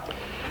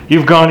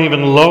 you've gone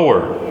even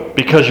lower.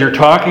 Because you're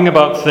talking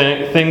about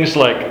things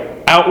like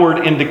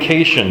outward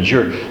indications.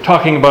 You're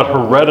talking about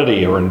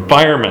heredity or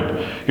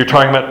environment. You're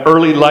talking about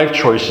early life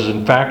choices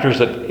and factors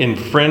that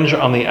infringe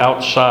on the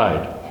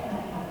outside.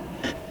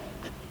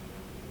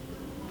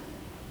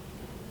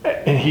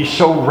 And he's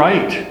so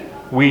right.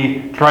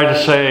 We try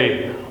to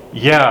say,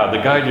 yeah, the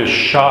guy just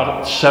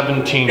shot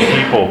 17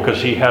 people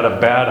because he had a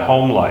bad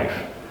home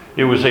life.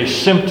 It was a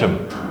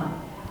symptom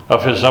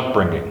of his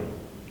upbringing.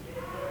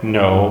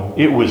 No,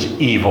 it was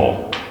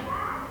evil.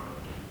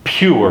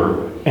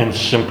 Pure and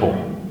simple.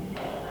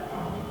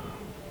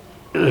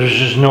 There's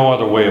just no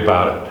other way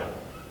about it.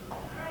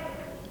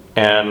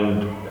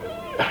 And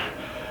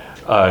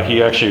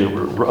he actually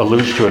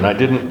alludes to it, and I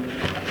didn't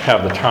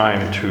have the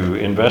time to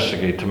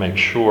investigate to make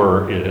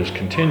sure it has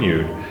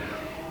continued,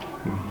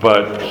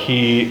 but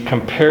he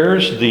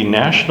compares the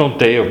National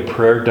Day of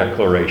Prayer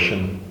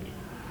Declaration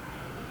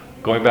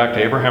going back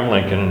to Abraham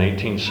Lincoln in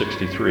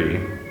 1863,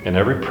 and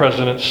every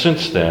president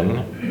since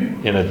then,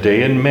 in a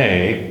day in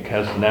May,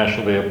 has the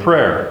National Day of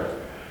Prayer.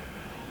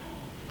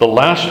 The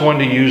last one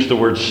to use the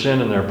word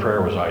sin in their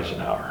prayer was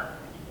Eisenhower.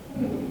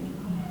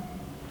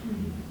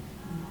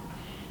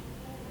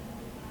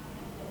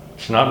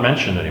 It's not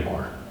mentioned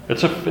anymore.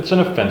 It's an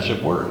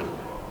offensive word.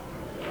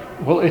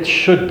 Well, it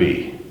should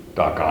be,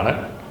 doggone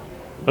it.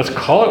 Let's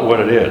call it what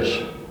it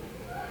is.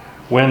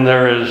 When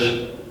there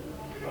is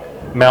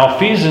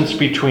malfeasance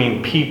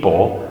between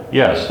people,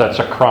 yes, that's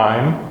a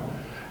crime.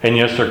 And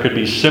yes, there could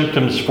be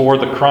symptoms for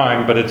the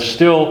crime, but it's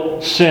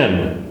still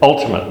sin,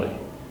 ultimately.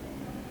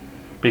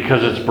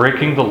 Because it's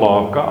breaking the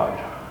law of God.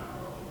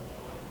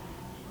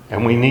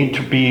 And we need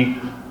to be,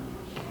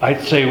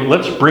 I'd say,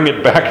 let's bring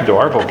it back into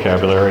our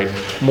vocabulary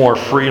more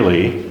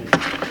freely,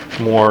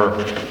 more,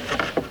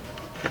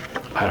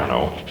 I don't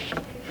know,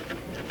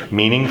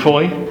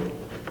 meaningfully.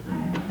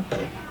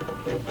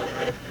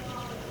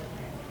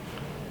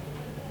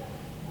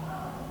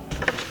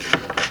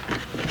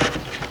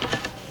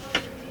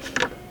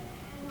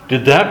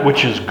 Did that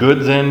which is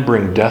good then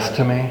bring death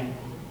to me?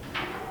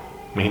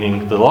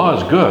 Meaning the law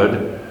is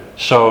good,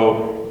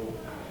 so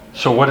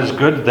what is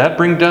good? Did that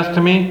bring death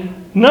to me?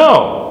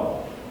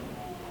 No.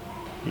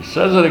 He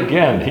says it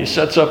again. He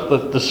sets up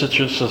the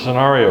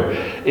scenario.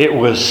 It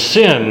was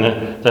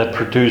sin that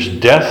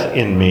produced death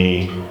in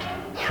me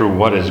through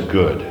what is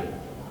good,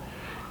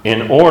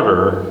 in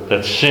order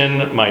that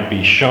sin might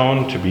be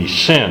shown to be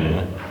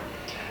sin,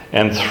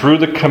 and through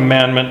the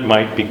commandment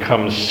might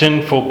become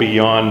sinful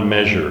beyond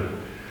measure.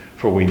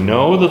 For we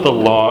know that the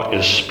law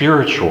is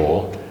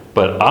spiritual,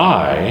 but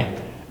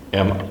I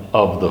am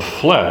of the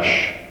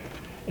flesh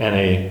and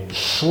a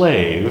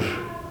slave.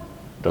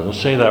 Doesn't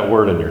say that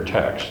word in your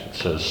text. It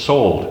says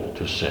sold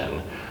to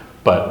sin,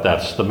 but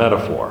that's the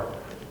metaphor,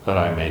 that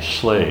I'm a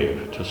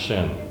slave to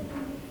sin.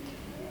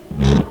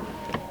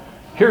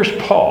 Here's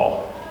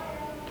Paul.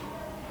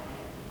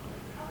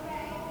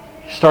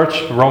 He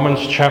starts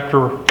Romans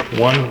chapter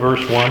 1,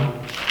 verse 1.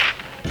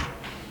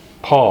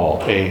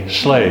 Paul, a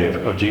slave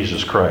of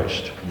Jesus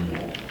Christ.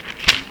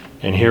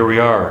 And here we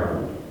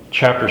are,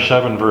 chapter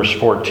 7, verse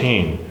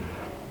 14.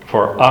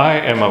 For I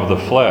am of the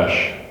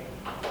flesh,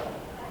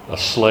 a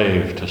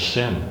slave to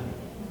sin.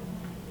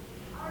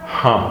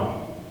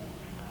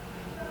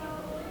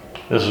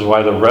 This is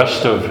why the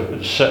rest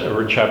of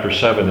chapter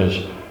 7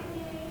 is,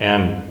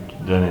 and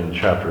then in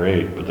chapter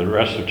 8, but the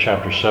rest of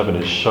chapter 7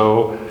 is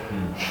so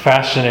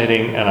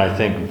fascinating and I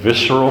think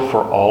visceral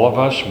for all of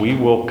us. We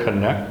will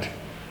connect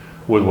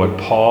with what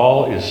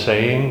Paul is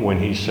saying when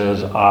he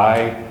says,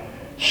 I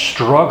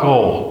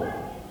struggle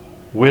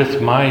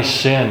with my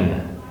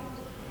sin.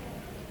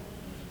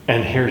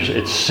 And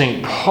it's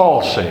St.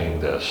 Paul saying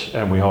this,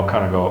 and we all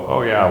kind of go,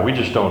 oh yeah, we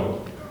just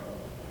don't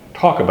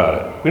talk about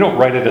it. We don't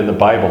write it in the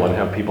Bible and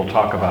have people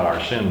talk about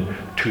our sin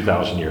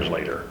 2,000 years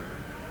later.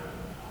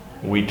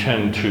 We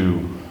tend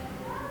to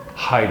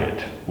hide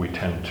it. We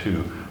tend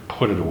to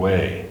put it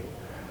away.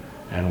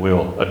 And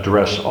we'll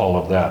address all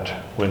of that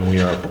when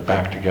we are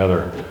back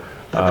together.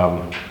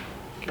 I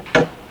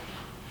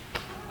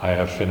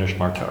have finished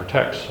our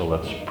text, so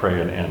let's pray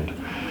and end.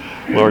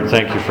 Lord,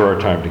 thank you for our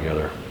time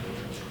together,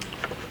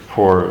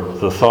 for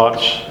the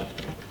thoughts,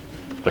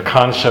 the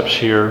concepts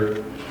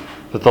here,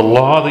 that the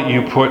law that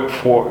you put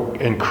for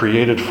and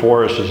created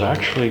for us is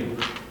actually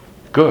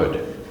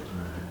good.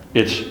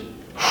 It's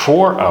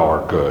for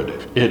our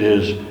good. It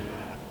is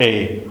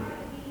a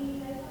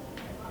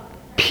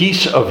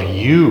piece of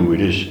you.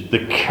 It is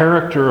the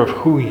character of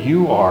who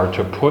you are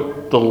to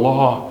put the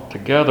law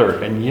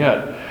together, and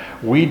yet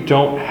we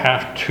don't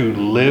have to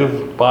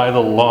live by the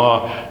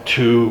law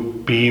to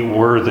be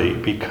worthy,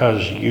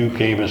 because you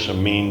gave us a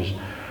means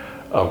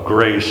of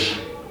grace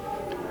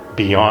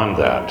beyond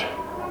that.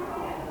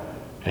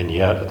 And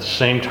yet at the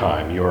same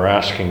time you are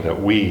asking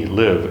that we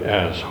live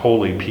as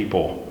holy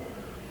people,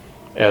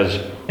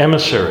 as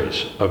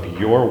emissaries of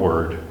your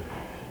word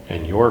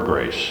and your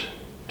grace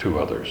to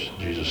others.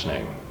 In Jesus'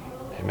 name,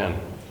 amen.